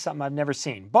this is something I've never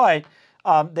seen, but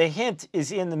the hint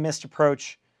is in the missed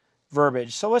approach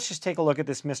verbiage. So let's just take a look at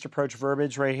this missed approach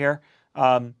verbiage right here.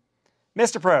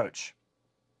 Missed approach.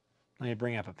 Let me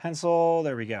bring up a pencil.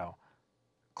 There we go.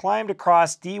 Climbed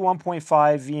across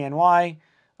D1.5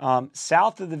 VNY,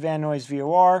 south of the Van Nuys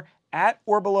VOR, at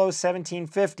or below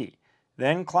 1750.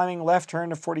 Then climbing left turn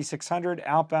to 4600,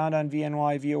 outbound on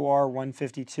VNY VOR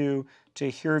 152 to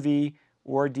Hirvi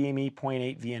or DME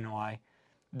 0.8 VNY.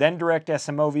 Then direct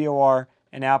SMO VOR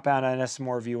and outbound on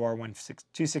SMO VOR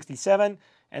 267.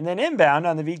 And then inbound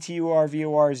on the VTUR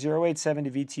VOR 087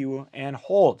 to VTU and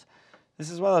hold. This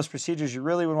is one of those procedures you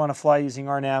really would want to fly using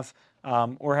RNAV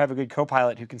or have a good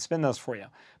co-pilot who can spin those for you.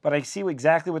 But I see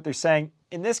exactly what they're saying.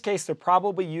 In this case, they're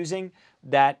probably using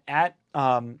that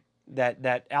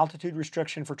that altitude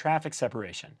restriction for traffic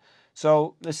separation.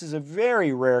 So this is a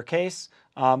very rare case.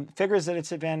 Figures that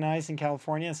it's at Van Nuys in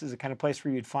California. This is the kind of place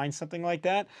where you'd find something like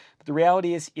that. But the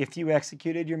reality is, if you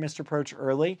executed your missed approach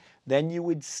early, then you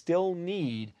would still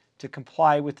need to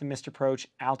comply with the missed approach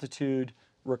altitude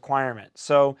requirement.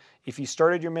 So if you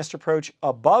started your missed approach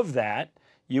above that,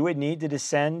 you would need to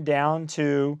descend down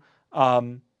to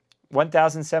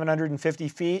 1,750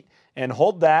 feet and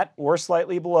hold that or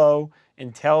slightly below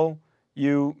until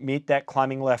you meet that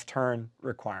climbing left turn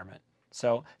requirement.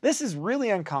 So this is really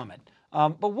uncommon.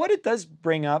 But what it does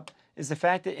bring up is the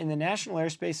fact that in the National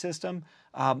Airspace System,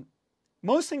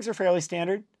 most things are fairly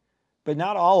standard, but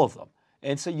not all of them.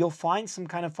 And so you'll find some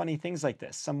kind of funny things like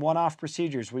this, some one-off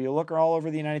procedures where you look all over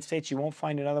the United States, you won't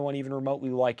find another one even remotely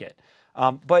like it.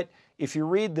 But if you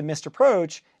read the missed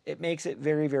approach, it makes it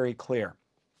very, very clear.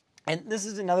 And this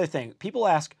is another thing. People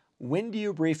ask, when do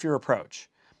you brief your approach?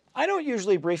 I don't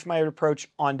usually brief my approach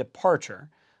on departure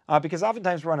because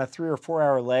oftentimes we're on a 3 or 4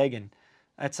 hour leg, and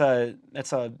that's a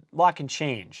lock and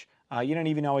change. You don't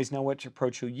even always know which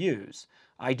approach you'll use.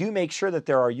 I do make sure that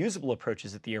there are usable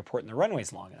approaches at the airport and the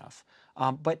runway's long enough.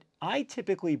 But I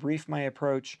typically brief my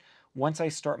approach once I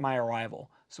start my arrival.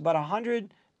 So about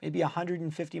 100, maybe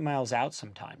 150 miles out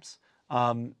sometimes.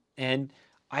 And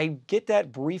I get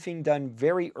that briefing done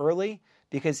very early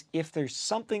because if there's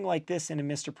something like this in a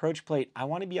missed approach plate, I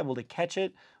want to be able to catch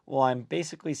it while I'm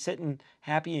basically sitting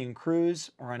happy in cruise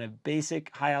or on a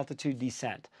basic high altitude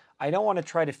descent. I don't want to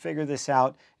try to figure this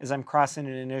out as I'm crossing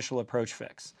an initial approach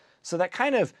fix. So that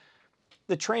kind of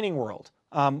the training world,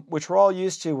 which we're all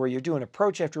used to, where you're doing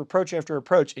approach after approach after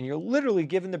approach, and you're literally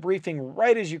given the briefing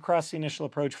right as you cross the initial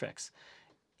approach fix.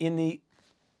 In the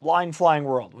line flying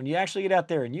world, when you actually get out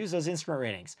there and use those instrument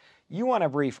ratings, you want to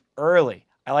brief early.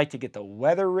 I like to get the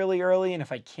weather really early, and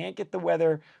if I can't get the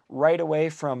weather right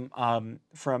away from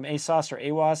ASOS or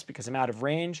AWOS because I'm out of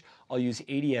range, I'll use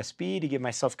ADSB to give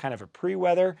myself kind of a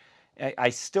pre-weather. I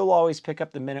still always pick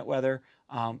up the minute weather,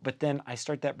 but then I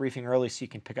start that briefing early so you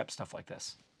can pick up stuff like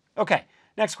this. Okay,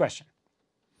 next question.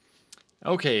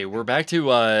 Okay, we're back to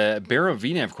Barrow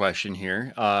VNAV question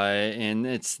here, and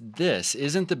it's this.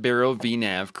 Isn't the Barrow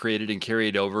VNAV created and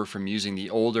carried over from using the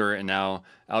older and now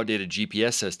outdated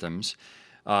GPS systems?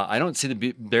 I don't see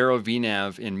the Barrow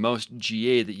VNAV in most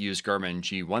GA that use Garmin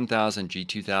G1000,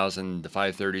 G2000, the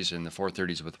 530s, and the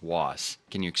 430s with WAS.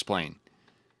 Can you explain?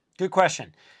 Good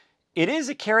question. It is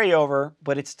a carryover,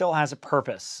 but it still has a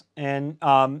purpose. And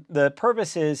the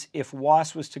purpose is if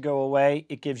WAS was to go away,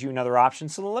 it gives you another option.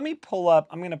 So let me pull up,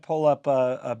 I'm going to pull up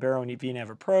a Barrow VNAV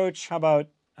approach. How about,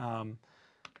 go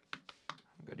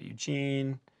to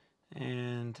Eugene,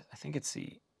 and I think it's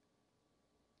the,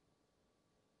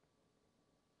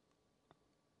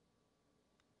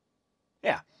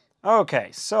 yeah.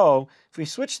 Okay, so if we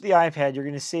switch to the iPad, you're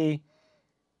going to see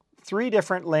 3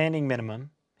 different landing minimum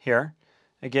here.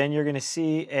 Again, you're going to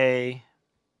see a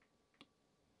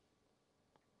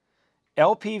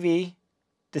LPV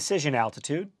decision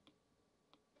altitude,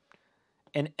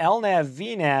 an LNAV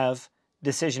VNAV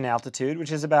decision altitude,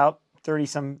 which is about 30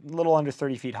 some, little under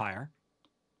 30 feet higher,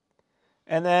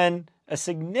 and then a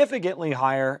significantly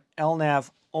higher LNAV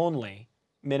only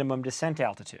minimum descent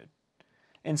altitude.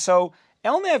 And so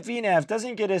LNAV VNAV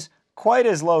doesn't get us quite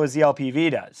as low as the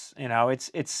LPV does. You know, it's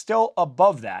still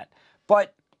above that,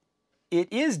 but it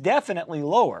is definitely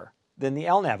lower than the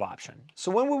LNAV option.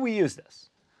 So when would we use this?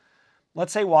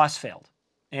 Let's say WAS failed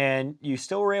and you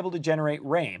still were able to generate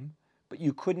RAIM, but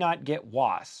you could not get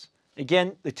WAS.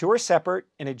 Again, the two are separate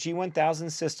and a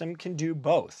G1000 system can do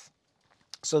both.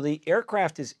 So the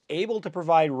aircraft is able to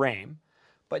provide RAIM,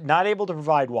 but not able to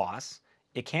provide WAS.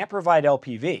 It can't provide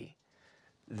LPV.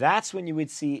 That's when you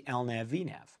would see LNAV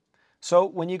VNAV. So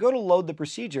when you go to load the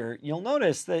procedure, you'll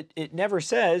notice that it never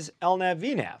says LNAV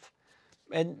VNAV.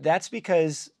 And that's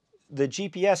because the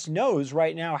GPS knows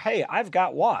right now, hey, I've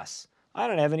got WAS. I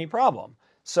don't have any problem.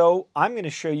 So I'm going to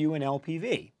show you an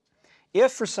LPV.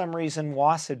 If for some reason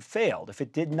WAS had failed, if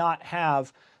it did not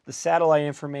have the satellite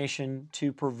information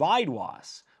to provide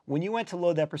WAS, when you went to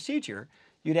load that procedure,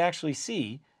 you'd actually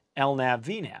see LNAV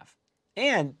VNAV.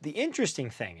 And the interesting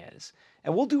thing is,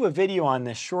 and we'll do a video on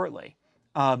this shortly,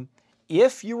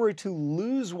 if you were to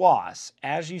lose WAS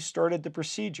as you started the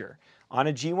procedure on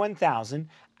a G1000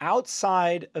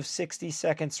 outside of 60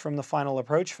 seconds from the final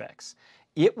approach fix,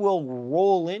 it will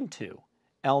roll into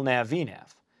LNAV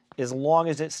VNAV as long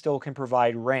as it still can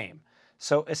provide RAIM.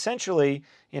 So essentially,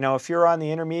 you know, if you're on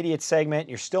the intermediate segment,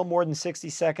 you're still more than 60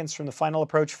 seconds from the final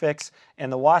approach fix,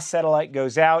 and the WAS satellite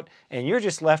goes out, and you're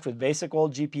just left with basic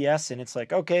old GPS, and it's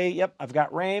like, okay, yep, I've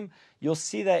got RAIM. You'll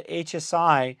see that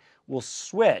HSI will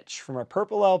switch from a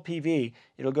purple LPV,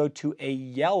 it'll go to a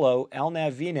yellow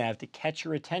LNAV VNAV to catch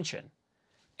your attention.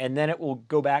 And then it will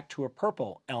go back to a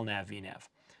purple LNAV VNAV.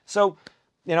 So,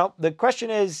 you know, the question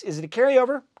is it a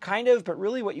carryover? Kind of, but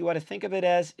really what you want to think of it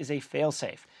as is a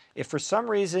failsafe. If for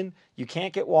some reason you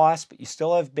can't get WAS, but you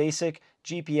still have basic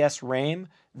GPS RAIM,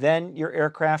 then your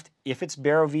aircraft, if it's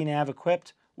Barrow VNAV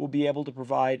equipped, will be able to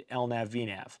provide LNAV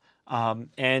VNAV.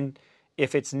 And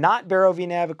if it's not Barrow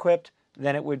VNAV equipped,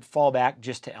 then it would fall back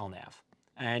just to LNAV.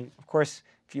 And of course,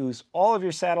 if you lose all of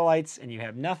your satellites and you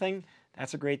have nothing,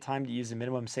 that's a great time to use the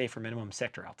minimum safe or minimum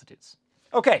sector altitudes.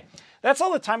 Okay, that's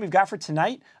all the time we've got for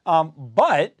tonight.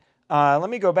 But let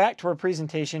me go back to our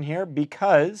presentation here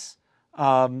because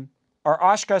our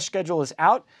Oshkosh schedule is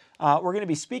out. We're going to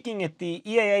be speaking at the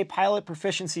EAA Pilot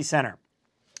Proficiency Center.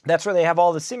 That's where they have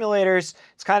all the simulators.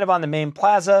 It's kind of on the main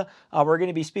plaza. We're going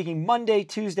to be speaking Monday,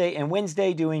 Tuesday, and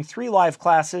Wednesday, doing 3 live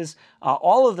classes.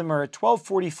 All of them are at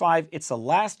 12:45. It's the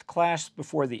last class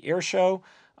before the air show.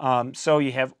 So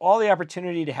you have all the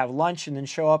opportunity to have lunch and then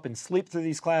show up and sleep through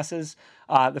these classes.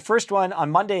 The first one on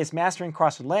Monday is Mastering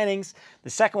Crosswind Landings. The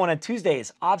second one on Tuesday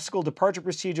is Obstacle Departure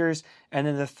Procedures. And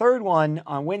then the third one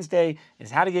on Wednesday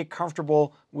is How to Get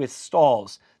Comfortable with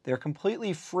Stalls. They're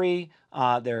completely free.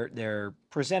 They're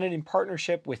presented in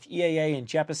partnership with EAA and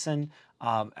Jeppesen.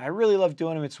 I really love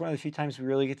doing them. It's one of the few times we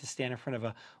really get to stand in front of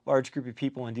a large group of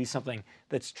people and do something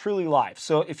that's truly live.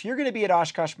 So if you're going to be at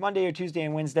Oshkosh Monday or Tuesday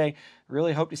and Wednesday, I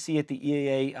really hope to see you at the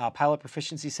EAA Pilot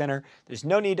Proficiency Center. There's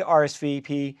no need to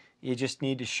RSVP. You just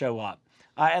need to show up.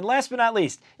 And last but not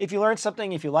least, if you learned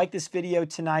something, if you like this video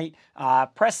tonight,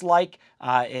 press like.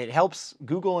 It helps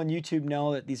Google and YouTube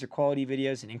know that these are quality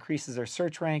videos and increases our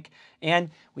search rank.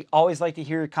 And we always like to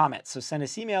hear your comments. So send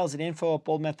us emails at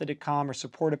info@boldmethod.com or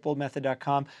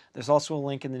support@boldmethod.com. There's also a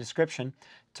link in the description.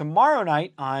 Tomorrow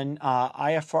night on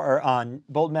on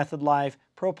Bold Method Live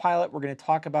Pro Pilot, we're going to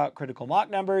talk about critical Mach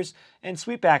numbers and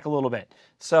sweep back a little bit.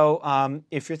 So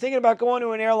if you're thinking about going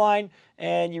to an airline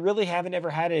and you really haven't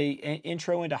ever had an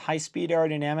intro into high-speed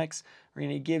aerodynamics, we're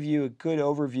going to give you a good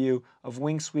overview of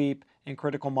wing sweep and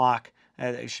critical Mach.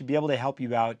 It should be able to help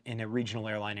you out in a regional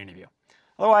airline interview.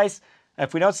 Otherwise,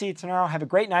 if we don't see you tomorrow, have a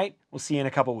great night. We'll see you in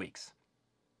a couple weeks.